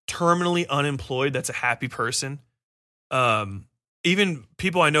terminally unemployed that's a happy person. Even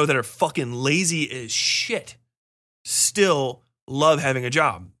people I know that are fucking lazy as shit still love having a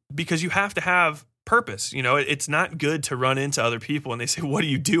job because you have to have purpose. You know, it's not good to run into other people and they say, "What do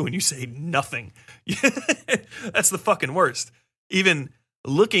you do?" and you say nothing. That's the fucking worst. Even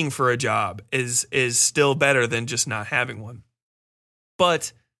looking for a job is still better than just not having one.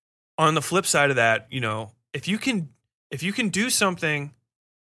 But on the flip side of that, you know, if you can do something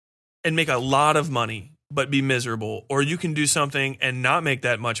and make a lot of money but be miserable, or you can do something and not make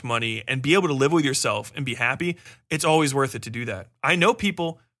that much money and be able to live with yourself and be happy, it's always worth it to do that. I know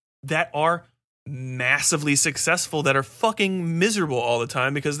people that are massively successful that are fucking miserable all the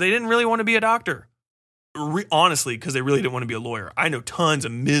time because they didn't really want to be a doctor. Honestly, because they really didn't want to be a lawyer. I know tons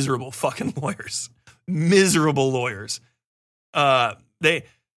of miserable fucking lawyers. Miserable lawyers. A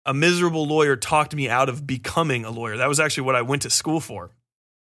miserable lawyer talked me out of becoming a lawyer. That was actually what I went to school for.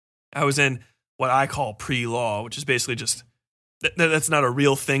 I was in what I call pre-law, which is basically just, that's not a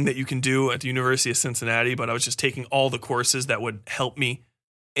real thing that you can do at the University of Cincinnati, but I was just taking all the courses that would help me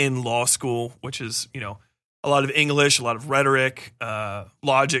in law school, which is, you know, a lot of English, a lot of rhetoric,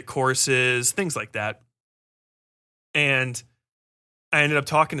 logic courses, things like that. And I ended up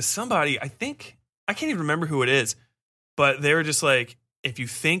talking to somebody, I can't even remember who it is, but they were just like, if you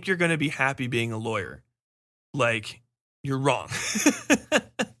think you're going to be happy being a lawyer, like, you're wrong.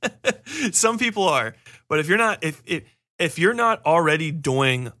 Some people are, but if you're not, if you're not already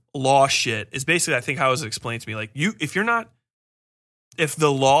doing law shit, is basically, I think how it was explained to me, like if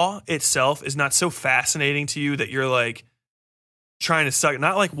the law itself is not so fascinating to you that you're like trying to suck,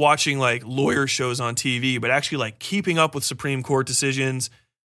 not like watching like lawyer shows on TV, but actually like keeping up with Supreme Court decisions,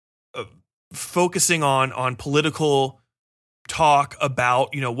 focusing on political talk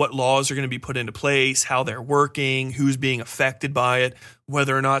about, you know, what laws are going to be put into place, how they're working, who's being affected by it,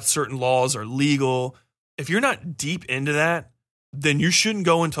 whether or not certain laws are legal. If you're not deep into that, then you shouldn't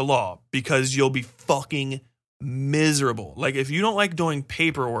go into law because you'll be fucking miserable. Like if you don't like doing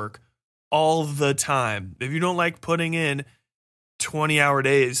paperwork all the time, if you don't like putting in 20-hour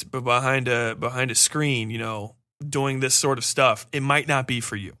days behind a screen, you know, doing this sort of stuff, it might not be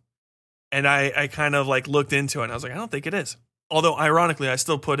for you. And I kind of like looked into it and I was like, I don't think it is. Although ironically, I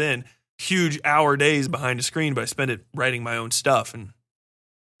still put in huge hour days behind a screen, but I spend it writing my own stuff, and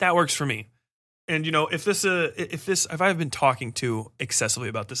that works for me. And you know, if I've been talking too excessively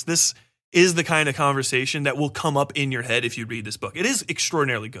about this, this is the kind of conversation that will come up in your head if you read this book. It is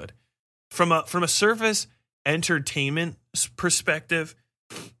extraordinarily good from a surface entertainment perspective.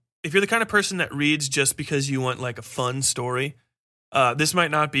 If you're the kind of person that reads just because you want like a fun story, this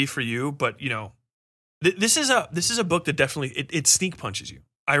might not be for you. But you know, this is a book that definitely it sneak punches you.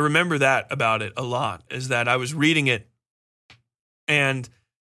 I remember that about it a lot, is that I was reading it and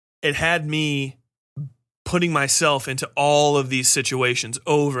it had me putting myself into all of these situations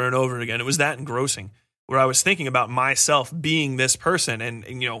over and over again. It was that engrossing, where I was thinking about myself being this person and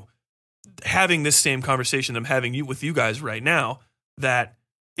you know, having this same conversation I'm having with you guys right now, that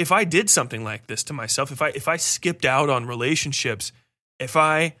if I did something like this to myself, if I skipped out on relationships, if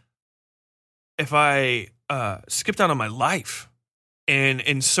I skipped out on my life and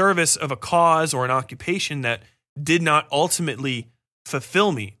in service of a cause or an occupation that did not ultimately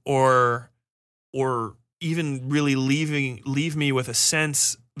fulfill me or even really leave me with a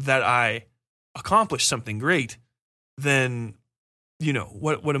sense that I accomplished something great, then, you know,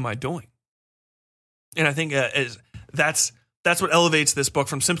 what am I doing? And I think that's what elevates this book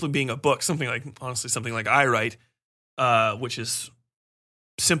from simply being a book, something like I write, which is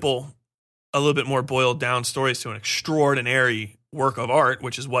simple, a little bit more boiled down stories, to an extraordinary work of art,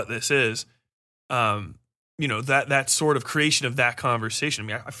 which is what this is. You know, that sort of creation of that conversation. I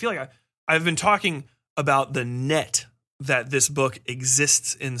mean, I feel like I've been talking about the net that this book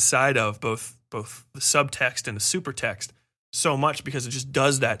exists inside of, both the subtext and the supertext, so much, because it just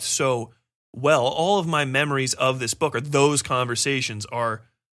does that so well. All of my memories of this book are those conversations, are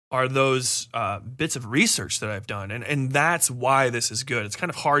those bits of research that I've done. And that's why this is good. It's kind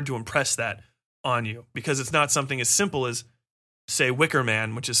of hard to impress that on you, because it's not something as simple as, say, Wicker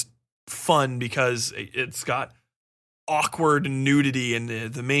Man, which is fun because it's got awkward nudity and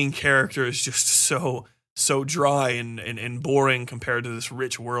the main character is just so dry and boring compared to this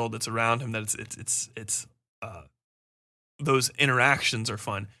rich world that's around him, that it's those interactions are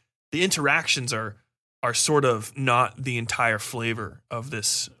fun. The interactions are sort of not the entire flavor of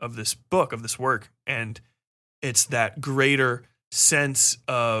this book, of this work. And it's that greater sense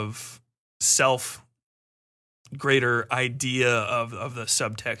of self, greater idea of the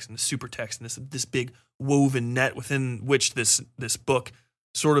subtext and the supertext and this big woven net within which this book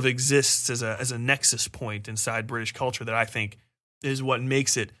sort of exists as a nexus point inside British culture that I think is what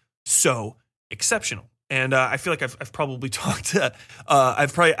makes it so exceptional. And I feel like I've probably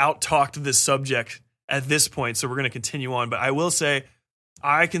I've probably out-talked this subject at this point, so we're going to continue on. But I will say,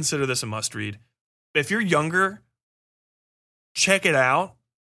 I consider this a must-read. If you're younger, check it out.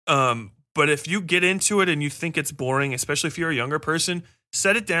 But if you get into it and you think it's boring, especially if you're a younger person,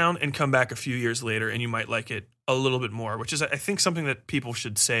 set it down and come back a few years later, and you might like it a little bit more, which is, I think, something that people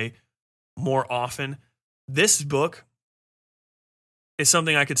should say more often. This book is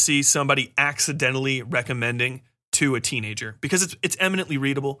something I could see somebody accidentally recommending to a teenager because it's eminently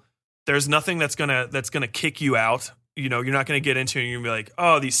readable. There's nothing that's gonna kick you out. You know, you're not gonna get into it and you're gonna be like,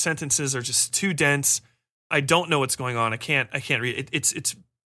 oh, these sentences are just too dense. I don't know what's going on. I can't read it. It's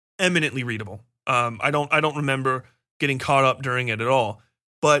eminently readable. I don't remember getting caught up during it at all.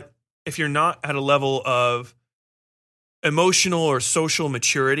 But if you're not at a level of emotional or social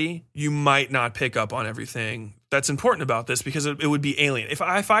maturity, you might not pick up on everything that's important about this because it would be alien. If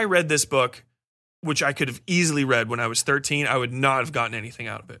I read this book, which I could have easily read when I was 13, I would not have gotten anything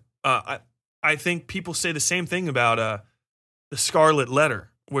out of it. I think people say the same thing about the Scarlet Letter,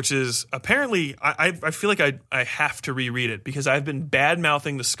 which is apparently, I feel like I have to reread it because I've been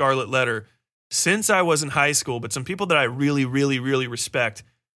bad-mouthing the Scarlet Letter since I was in high school, but some people that I really, really, really respect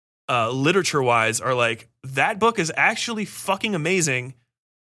literature-wise are like, that book is actually fucking amazing.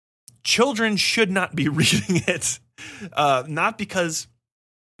 Children should not be reading it. Not because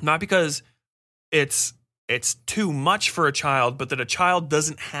it's too much for a child, but that a child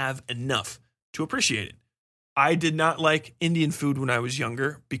doesn't have enough to appreciate it. I did not like Indian food when I was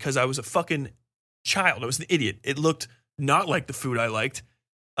younger because I was a fucking child. I was an idiot. It looked not like the food I liked.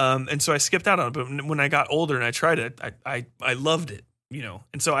 And so I skipped out on it. But when I got older and I tried it, I loved it, you know.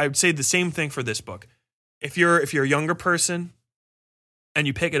 And so I would say the same thing for this book. If you're a younger person and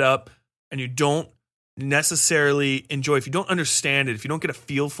you pick it up and you don't necessarily enjoy, if you don't understand it, if you don't get a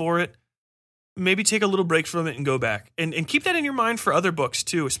feel for it, maybe take a little break from it and go back. And keep that in your mind for other books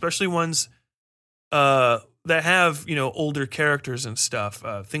too, especially ones that have, you know, older characters and stuff,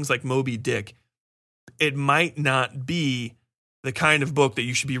 things like Moby Dick. It might not be the kind of book that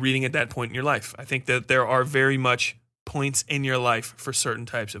you should be reading at that point in your life. I think that there are very much points in your life for certain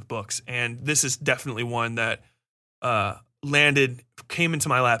types of books. And this is definitely one that came into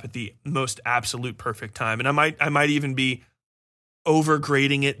my lap at the most absolute perfect time. And I might even be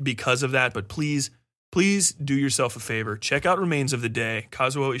overgrading it because of that. But please do yourself a favor. Check out Remains of the Day,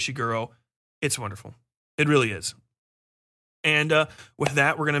 Kazuo Ishiguro. It's wonderful. It really is. And with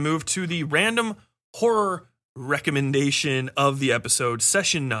that, we're going to move to the random horror recommendation of the episode,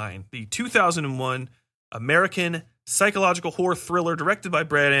 Session 9, the 2001 American psychological horror thriller directed by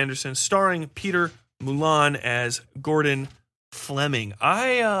Brad Anderson, starring Peter Mullan as Gordon Fleming.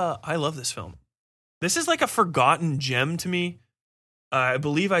 I love this film. This is like a forgotten gem to me. I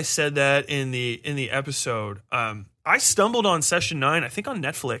believe I said that in the episode. I stumbled on Session 9, I think on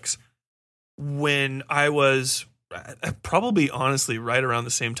Netflix, when I was probably honestly right around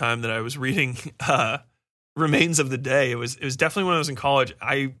the same time that I was reading Remains of the Day. It was definitely when I was in college.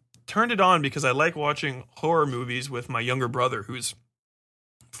 I turned it on because I like watching horror movies with my younger brother, who's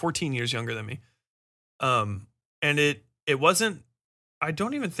 14 years younger than me. And it wasn't, I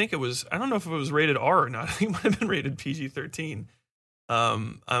don't even think it was, I don't know if it was rated R or not. I think it might have been rated PG-13.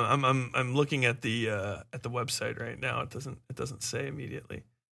 I'm looking at the website right now. It doesn't say immediately.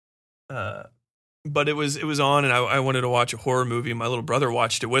 But it was on, and I wanted to watch a horror movie. My little brother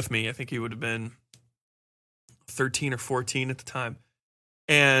watched it with me. I think he would have been 13 or 14 at the time.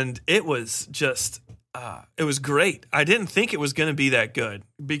 And it was just, it was great. I didn't think it was going to be that good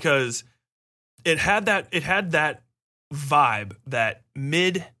because it had that vibe, that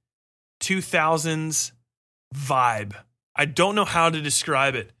mid 2000s vibe. I don't know how to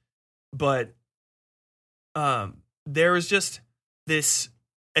describe it, but there is just this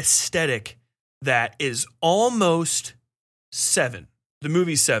aesthetic that is almost Seven, the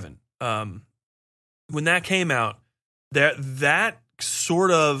movie Seven. When that came out, that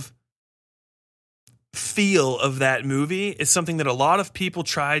sort of feel of that movie is something that a lot of people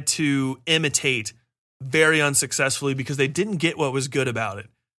tried to imitate very unsuccessfully because they didn't get what was good about it.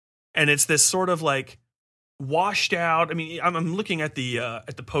 And it's this sort of like washed out. I mean, I'm looking at the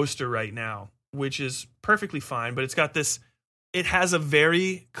poster right now, which is perfectly fine, but it's got this, it has a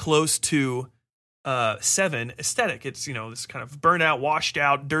very close to Seven aesthetic. It's, you know, this kind of burnt out, washed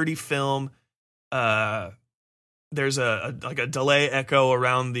out, dirty film. there's a delay echo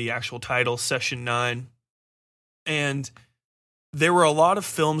around the actual title, Session 9. And there were a lot of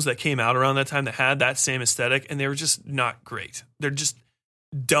films that came out around that time that had that same aesthetic, and they were just not great. They're just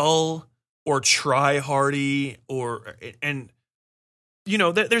dull or try-hardy, and you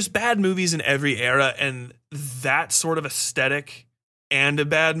know, there's bad movies in every era, and that sort of aesthetic and a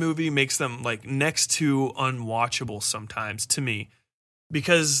bad movie makes them like next to unwatchable sometimes to me,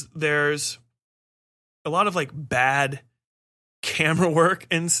 because there's a lot of like bad camera work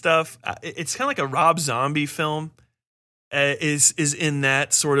and stuff. It's kind of like a Rob Zombie film is in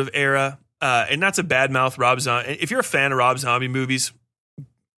that sort of era. And not to badmouth Rob Zombie. If you're a fan of Rob Zombie movies,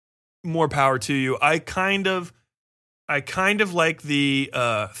 more power to you. I kind of like the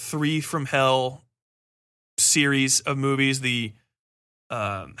 3 from Hell series of movies. The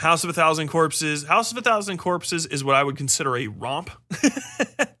House of a Thousand Corpses. House of a Thousand Corpses is what I would consider a romp.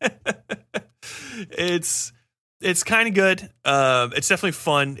 It's kind of good. It's definitely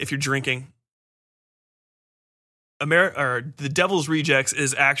fun if you're drinking. The Devil's Rejects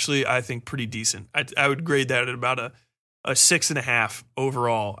is actually, I think, pretty decent. I would grade that at about a 6.5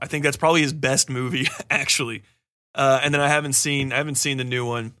 overall. I think that's probably his best movie, actually. And then I haven't seen the new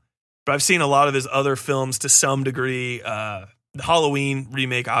one, but I've seen a lot of his other films to some degree. The Halloween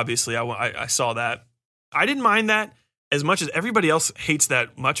remake, obviously, I saw that. I didn't mind that as much as everybody else hates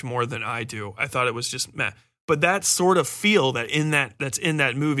that much more than I do. I thought it was just meh. But that sort of feel that's in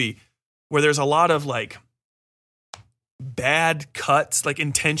that movie, where there's a lot of like bad cuts, like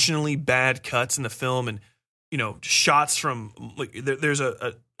intentionally bad cuts in the film, and you know, shots from like there's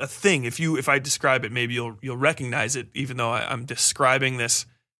a thing. If I describe it, maybe you'll recognize it, even though I'm describing this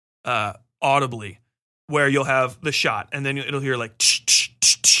audibly, where you'll have the shot and then it'll hear like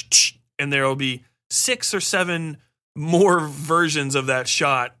and there will be 6 or 7 more versions of that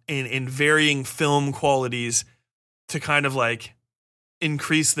shot in varying film qualities to kind of like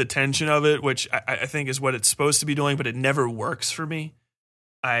increase the tension of it, which I think is what it's supposed to be doing, but it never works for me.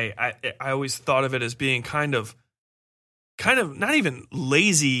 I always thought of it as being kind of not even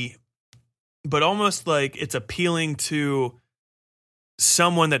lazy, but almost like it's appealing to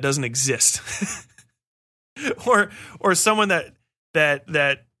someone that doesn't exist, or someone that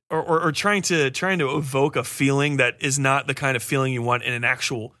trying to evoke a feeling that is not the kind of feeling you want in an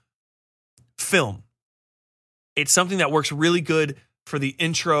actual film. It's something that works really good for the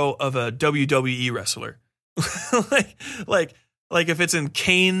intro of a WWE wrestler, like if it's in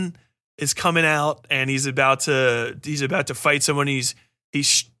Kane is coming out and he's about to fight someone. He's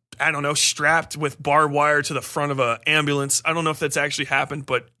I don't know, strapped with barbed wire to the front of an ambulance. I don't know if that's actually happened,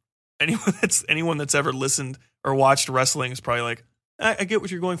 but anyone that's ever listened or watched wrestling is probably like, I get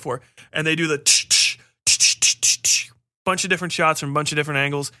what you're going for. And they do the bunch of different shots from a bunch of different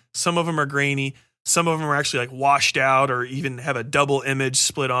angles. Some of them are grainy. Some of them are actually like washed out or even have a double image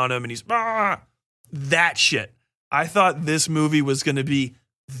split on him. And he's that shit. I thought this movie was going to be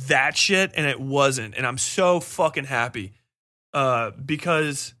that shit, and it wasn't. And I'm so fucking happy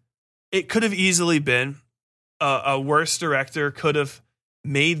because it could have easily been a worse director could have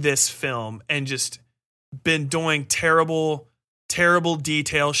made this film and just been doing terrible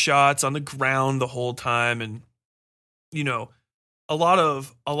detail shots on the ground the whole time, and you know, a lot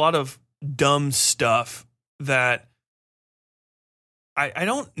of dumb stuff that I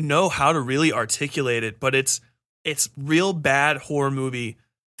don't know how to really articulate it, but it's real bad horror movie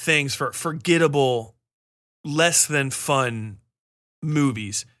things for forgettable, less than fun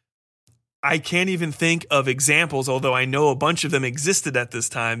movies. I can't even think of examples, although I know a bunch of them existed at this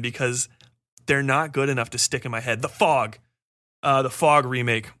time, because they're not good enough to stick in my head. The Fog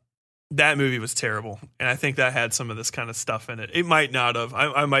remake, that movie was terrible. And I think that had some of this kind of stuff in it. It might not have.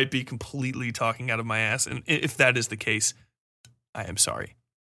 I might be completely talking out of my ass. And if that is the case, I am sorry.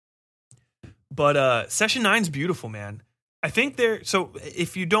 But Session 9's beautiful, man. I think so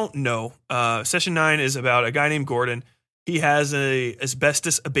if you don't know, Session 9 is about a guy named Gordon. He has a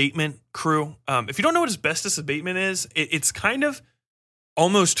asbestos abatement crew. If you don't know what asbestos abatement is, it's kind of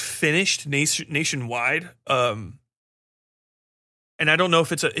almost finished nationwide. And I don't know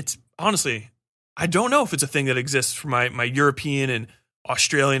if it's honestly, I don't know if it's a thing that exists for my European and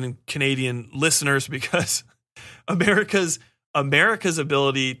Australian and Canadian listeners, because America's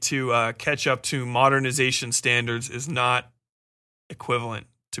ability to catch up to modernization standards is not equivalent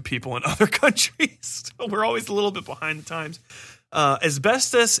to people in other countries. So we're always a little bit behind the times.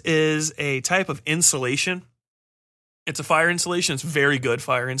 Asbestos is a type of insulation. It's a fire insulation. It's very good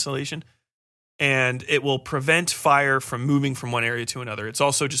fire insulation. And it will prevent fire from moving from one area to another. It's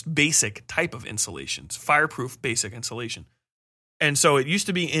also just basic type of insulation. It's fireproof basic insulation. And so it used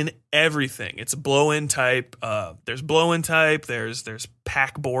to be in everything. It's blow-in type. There's blow-in type. There's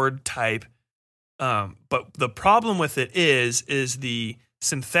packboard type. But the problem with it is the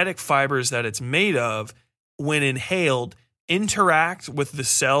synthetic fibers that it's made of, when inhaled, interact with the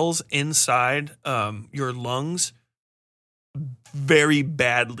cells inside your lungs very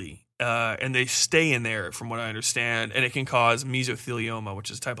badly. And they stay in there, from what I understand. And it can cause mesothelioma, which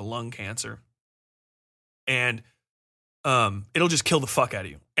is a type of lung cancer. And it'll just kill the fuck out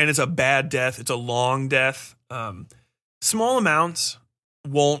of you. And it's a bad death. It's a long death. Small amounts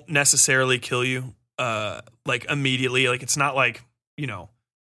won't necessarily kill you like immediately. Like, it's not like,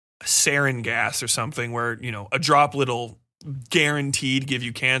 sarin gas or something where, a droplet will guaranteed give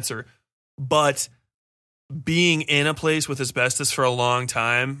you cancer. But being in a place with asbestos for a long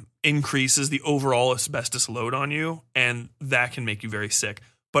time increases the overall asbestos load on you, and that can make you very sick.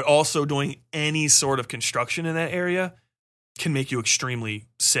 But also doing any sort of construction in that area can make you extremely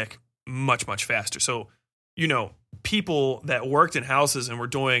sick much, much faster. So, people that worked in houses and were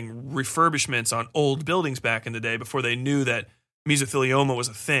doing refurbishments on old buildings back in the day, before they knew that mesothelioma was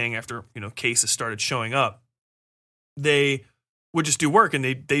a thing, after, cases started showing up, they would just do work, and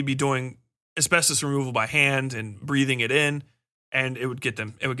they'd be doing asbestos removal by hand and breathing it in, and it would get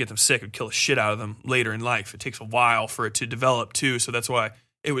them sick. It would kill the shit out of them later in life. It takes a while for it to develop too. So that's why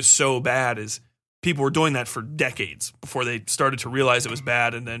it was so bad, is people were doing that for decades before they started to realize it was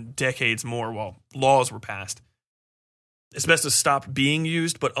bad, and then decades more while laws were passed. Asbestos stopped being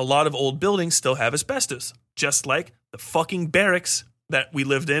used, but a lot of old buildings still have asbestos, just like the fucking barracks that we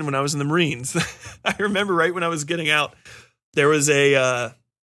lived in when I was in the Marines. I remember right when I was getting out, there was a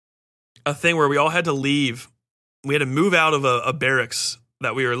thing where we all had to leave. We had to move out of a barracks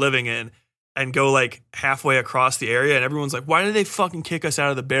that we were living in and go like halfway across the area. And everyone's like, why did they fucking kick us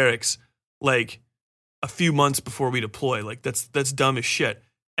out of the barracks like a few months before we deploy? Like, that's dumb as shit.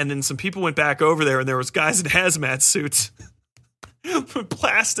 And then some people went back over there, and there was guys in hazmat suits with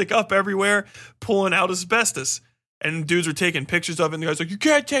plastic up everywhere, pulling out asbestos. And dudes were taking pictures of it, and the guy's like, you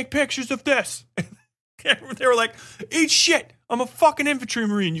can't take pictures of this. They were like, eat shit. I'm a fucking infantry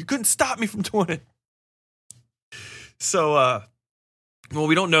marine. You couldn't stop me from doing it. So, well,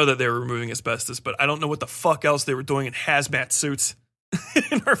 we don't know that they were removing asbestos, but I don't know what the fuck else they were doing in hazmat suits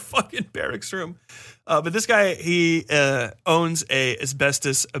in our fucking barracks room. But this guy, he owns a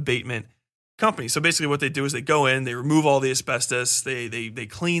asbestos abatement company. So basically what they do is they go in, they remove all the asbestos, they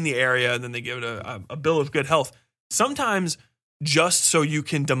clean the area, and then they give it a bill of good health. Sometimes just so you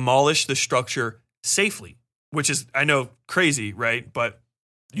can demolish the structure safely, which is, I know, crazy, right? But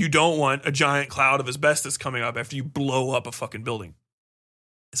you don't want a giant cloud of asbestos coming up after you blow up a fucking building.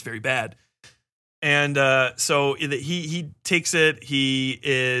 It's very bad. And so he takes it. He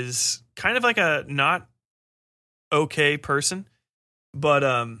is kind of like a not okay person,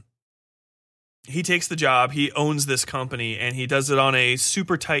 but he takes the job. He owns this company, and he does it on a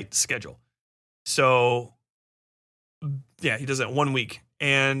super tight schedule. So yeah, he does it 1 week,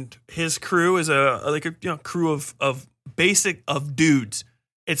 and his crew is a crew of dudes.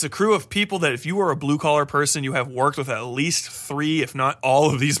 It's a crew of people that if you were a blue collar person, you have worked with at least 3, if not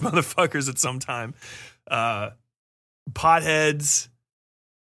all of these motherfuckers at some time. Potheads,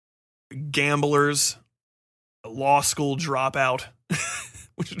 gamblers, law school dropout,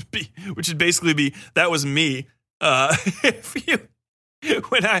 which would basically be, that was me. When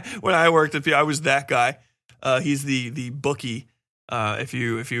I worked at I was that guy. He's the bookie. If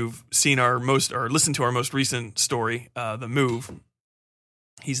you've seen our most, or listened to our most recent story, The Move,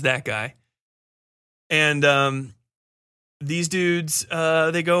 he's that guy. And these dudes,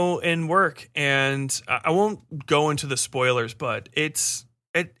 they go and work, and I won't go into the spoilers, but it's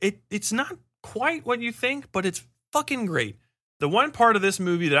not quite what you think, but it's fucking great. The one part of this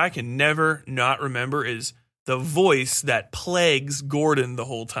movie that I can never not remember is the voice that plagues Gordon the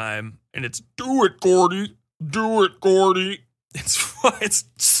whole time, and it's "Do it, Gordy. Do it, Gordy." It's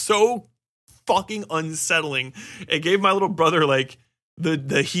so fucking unsettling. It gave my little brother like the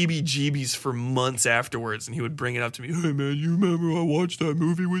heebie-jeebies for months afterwards, and he would bring it up to me. Hey man, you remember I watched that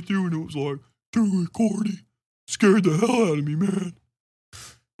movie with you, and it was like, "Do it, Gordy." Scared the hell out of me, man.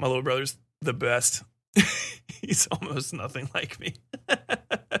 My little brother's the best. He's almost nothing like me.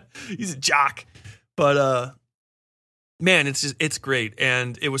 He's a jock. But man, it's great.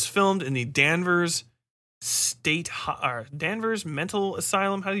 And it was filmed in the Danvers Danvers Mental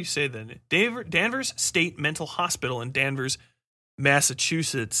Asylum. How do you say that? Danvers State Mental Hospital in Danvers,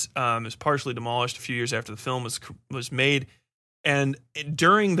 Massachusetts. It was partially demolished a few years after the film was made. And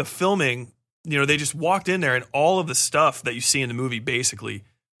during the filming, they just walked in there, and all of the stuff that you see in the movie basically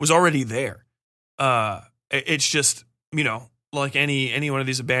was already there. It's just, like any one of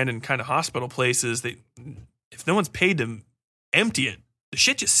these abandoned kind of hospital places, if no one's paid to empty it, the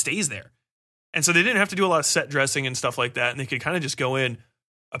shit just stays there. And so they didn't have to do a lot of set dressing and stuff like that, and they could kind of just go in.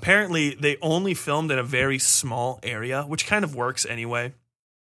 Apparently, they only filmed in a very small area, which kind of works anyway,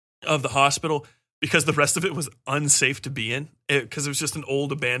 of the hospital, because the rest of it was unsafe to be in, because it was just an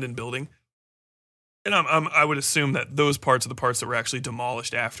old abandoned building. And I would assume that those parts are the parts that were actually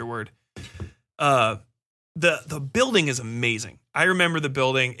demolished afterward. The building is amazing. I remember the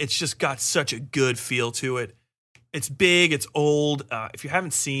building. It's just got such a good feel to it. It's big. It's old. If you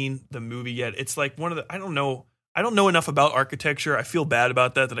haven't seen the movie yet, it's like one of the, I don't know enough about architecture. I feel bad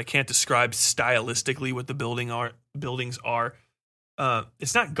about that I can't describe stylistically what the buildings are.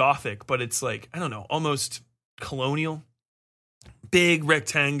 It's not Gothic, but it's like, I don't know, almost colonial. Big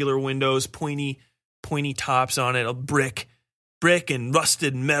rectangular windows, pointy tops on it, a brick and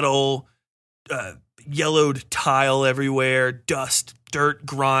rusted metal, yellowed tile everywhere, dust, dirt,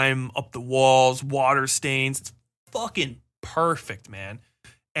 grime up the walls, water stains. It's fucking perfect, man.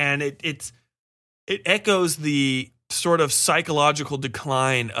 And it echoes the sort of psychological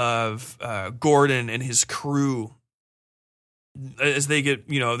decline of Gordon and his crew as they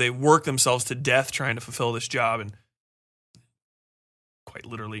they work themselves to death trying to fulfill this job, and quite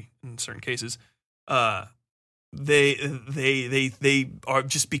literally in certain cases, they are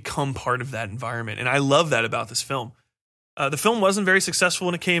just become part of that environment. And I love that about this film. The film wasn't very successful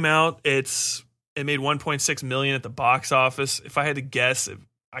when it came out. It made $1.6 million at the box office. If I had to guess,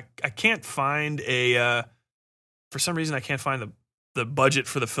 I can't find for some reason I can't find the budget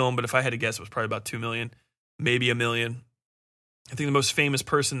for the film, but if I had to guess, it was probably about $2 million, maybe $1 million. I think the most famous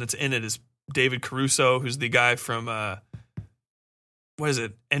person that's in it is David Caruso, who's the guy from what is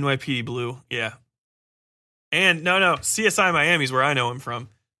it? NYPD Blue. Yeah. And no, CSI Miami's where I know him from.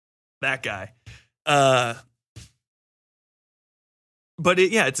 That guy. But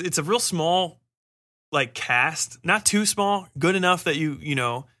it's a real small like cast, not too small, good enough that you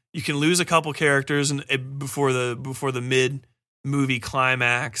can lose a couple characters before the mid movie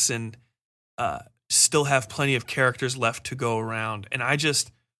climax, and still have plenty of characters left to go around. And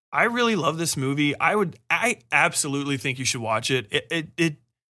I really love this movie. I absolutely think you should watch it.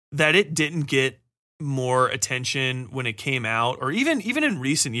 That it didn't get more attention when it came out, or even in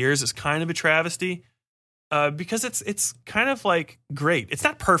recent years, is kind of a travesty. Because it's kind of like great. It's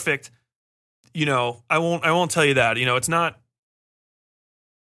not perfect. I won't tell you that. It's not.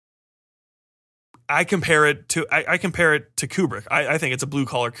 I compare it to Kubrick. I think it's a blue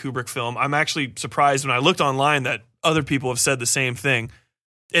collar Kubrick film. I'm actually surprised when I looked online that other people have said the same thing.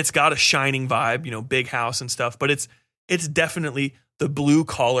 It's got a shining vibe, big house and stuff, but it's definitely the blue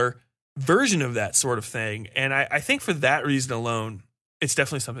collar version of that sort of thing. And I think for that reason alone, it's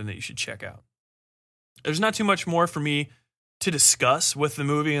definitely something that you should check out. There's not too much more for me to discuss with the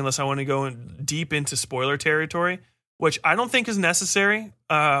movie unless I want to go deep into spoiler territory, which I don't think is necessary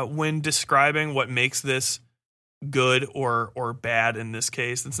when describing what makes this good or bad in this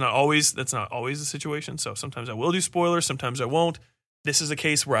case. That's not always the situation. So sometimes I will do spoilers, sometimes I won't. This is a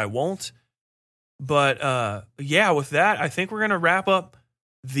case where I won't. But with that, I think we're going to wrap up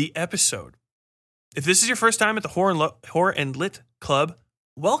the episode. If this is your first time at the Horror and Lit Club,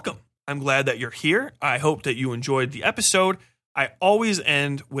 welcome. I'm glad that you're here. I hope that you enjoyed the episode. I always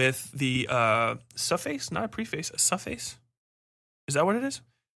end with the sufface, not a preface, a sufface. Is that what it is?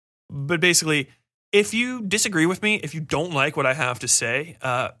 But basically, if you disagree with me, if you don't like what I have to say,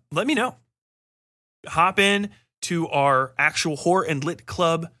 let me know. Hop in to our actual Horror and Lit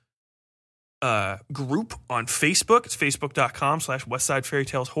Club group on Facebook. It's facebook.com/Westside Fairy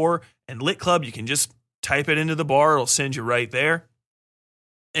Tales Horror and Lit Club. You can just type it into the bar. It'll send you right there.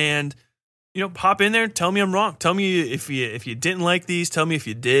 And, hop in there. Tell me I'm wrong. Tell me if you didn't like these. Tell me if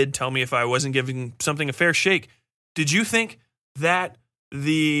you did. Tell me if I wasn't giving something a fair shake. Did you think that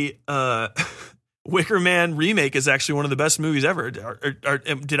the Wicker Man remake is actually one of the best movies ever? Did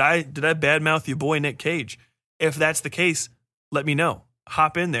I badmouth your boy Nick Cage? If that's the case, let me know.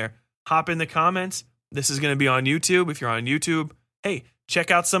 Hop in there. Hop in the comments. This is going to be on YouTube. If you're on YouTube, hey,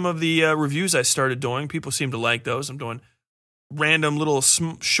 check out some of the reviews I started doing. People seem to like those. I'm doing random little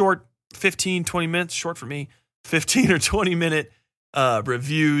short 15, 20 minutes, short for me, 15 or 20 minute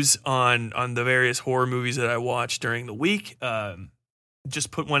reviews on the various horror movies that I watched during the week.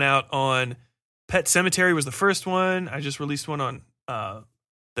 Just put one out on Pet Sematary was the first one. I just released one on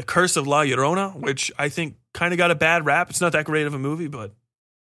The Curse of La Llorona, which I think kind of got a bad rap. It's not that great of a movie, but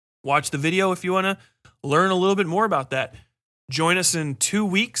watch the video if you want to learn a little bit more about that. Join us in 2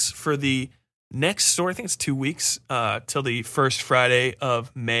 weeks for the next story. I think it's 2 weeks till the first Friday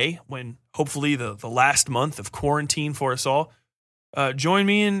of May, when hopefully the last month of quarantine for us all join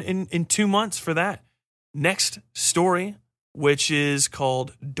me in 2 months for that next story, which is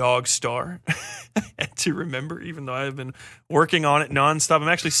called Dog Star. I had to remember, even though I've been working on it nonstop. I'm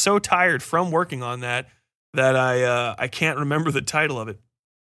actually so tired from working on that I can't remember the title of it.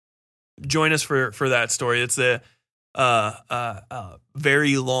 Join us for that story. It's a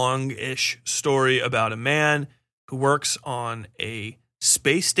very long-ish story about a man who works on a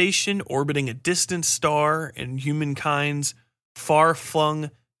space station orbiting a distant star in humankind's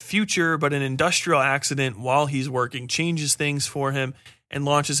far-flung future, but an industrial accident while he's working changes things for him and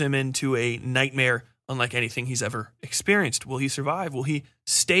launches him into a nightmare unlike anything he's ever experienced. Will he survive? Will he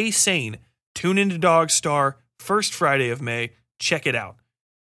stay sane? Tune into Dog Star, first Friday of May. Check it out.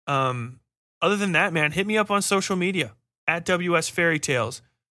 Other than that, man, hit me up on social media at WS Fairy Tales.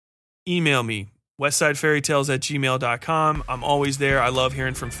 Email me, westsidefairytales@gmail.com. I'm always there. I love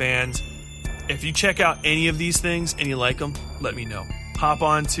hearing from fans. If you check out any of these things and you like them, let me know. Hop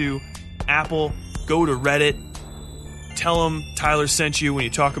on to Apple, go to Reddit, tell them Tyler sent you when you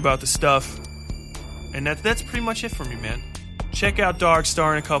talk about the stuff. And that's pretty much it for me, man. Check out Dog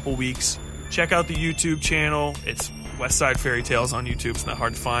Star in a couple weeks. Check out the YouTube channel. It's Westside Fairy Tales on YouTube. It's not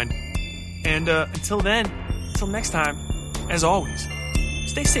hard to find. And until next time, as always,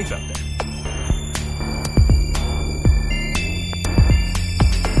 stay safe out there.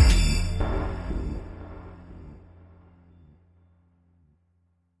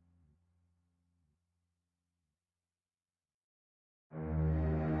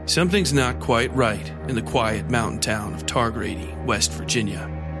 Something's not quite right in the quiet mountain town of Targrady, West Virginia.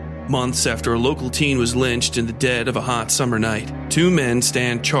 Months after a local teen was lynched in the dead of a hot summer night, 2 men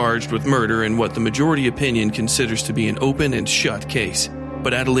stand charged with murder in what the majority opinion considers to be an open and shut case.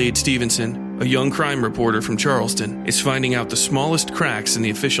 But Adelaide Stevenson, a young crime reporter from Charleston, is finding out the smallest cracks in the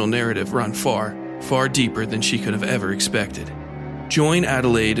official narrative run far, far deeper than she could have ever expected. Join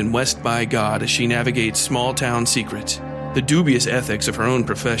Adelaide in West by God as she navigates small-town secrets, the dubious ethics of her own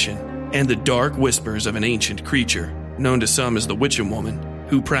profession, and the dark whispers of an ancient creature, known to some as the Witchem Woman,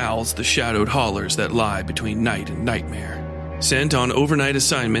 who prowls the shadowed hollers that lie between night and nightmare. Sent on overnight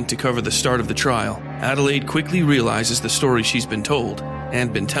assignment to cover the start of the trial, Adelaide quickly realizes the story she's been told,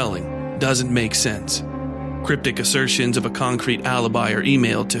 and been telling, doesn't make sense. Cryptic assertions of a concrete alibi are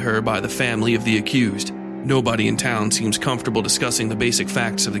emailed to her by the family of the accused. Nobody in town seems comfortable discussing the basic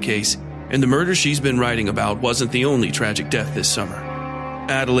facts of the case, and the murder she's been writing about wasn't the only tragic death this summer.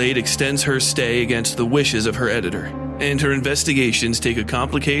 Adelaide extends her stay against the wishes of her editor, and her investigations take a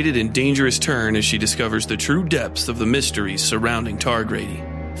complicated and dangerous turn as she discovers the true depths of the mysteries surrounding Targrady.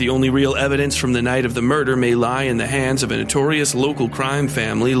 The only real evidence from the night of the murder may lie in the hands of a notorious local crime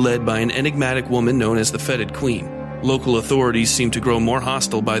family led by an enigmatic woman known as the Fetid Queen. Local authorities seem to grow more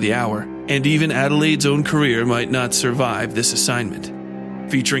hostile by the hour, and even Adelaide's own career might not survive this assignment.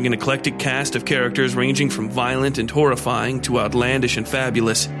 Featuring an eclectic cast of characters ranging from violent and horrifying to outlandish and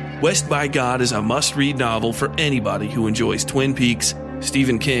fabulous, West by God is a must-read novel for anybody who enjoys Twin Peaks,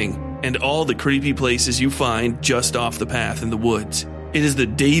 Stephen King, and all the creepy places you find just off the path in the woods. It is the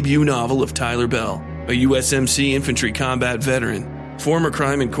debut novel of Tyler Bell, a USMC infantry combat veteran, former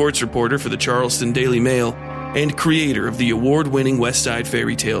crime and courts reporter for the Charleston Daily Mail, and creator of the award-winning Westside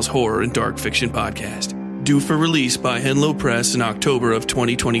Fairy Tales horror and dark fiction podcast. Due for release by Henlow Press in October of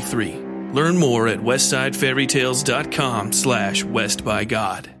 2023. Learn more at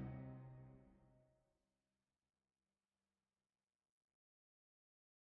westsidefairytales.com/westbygod.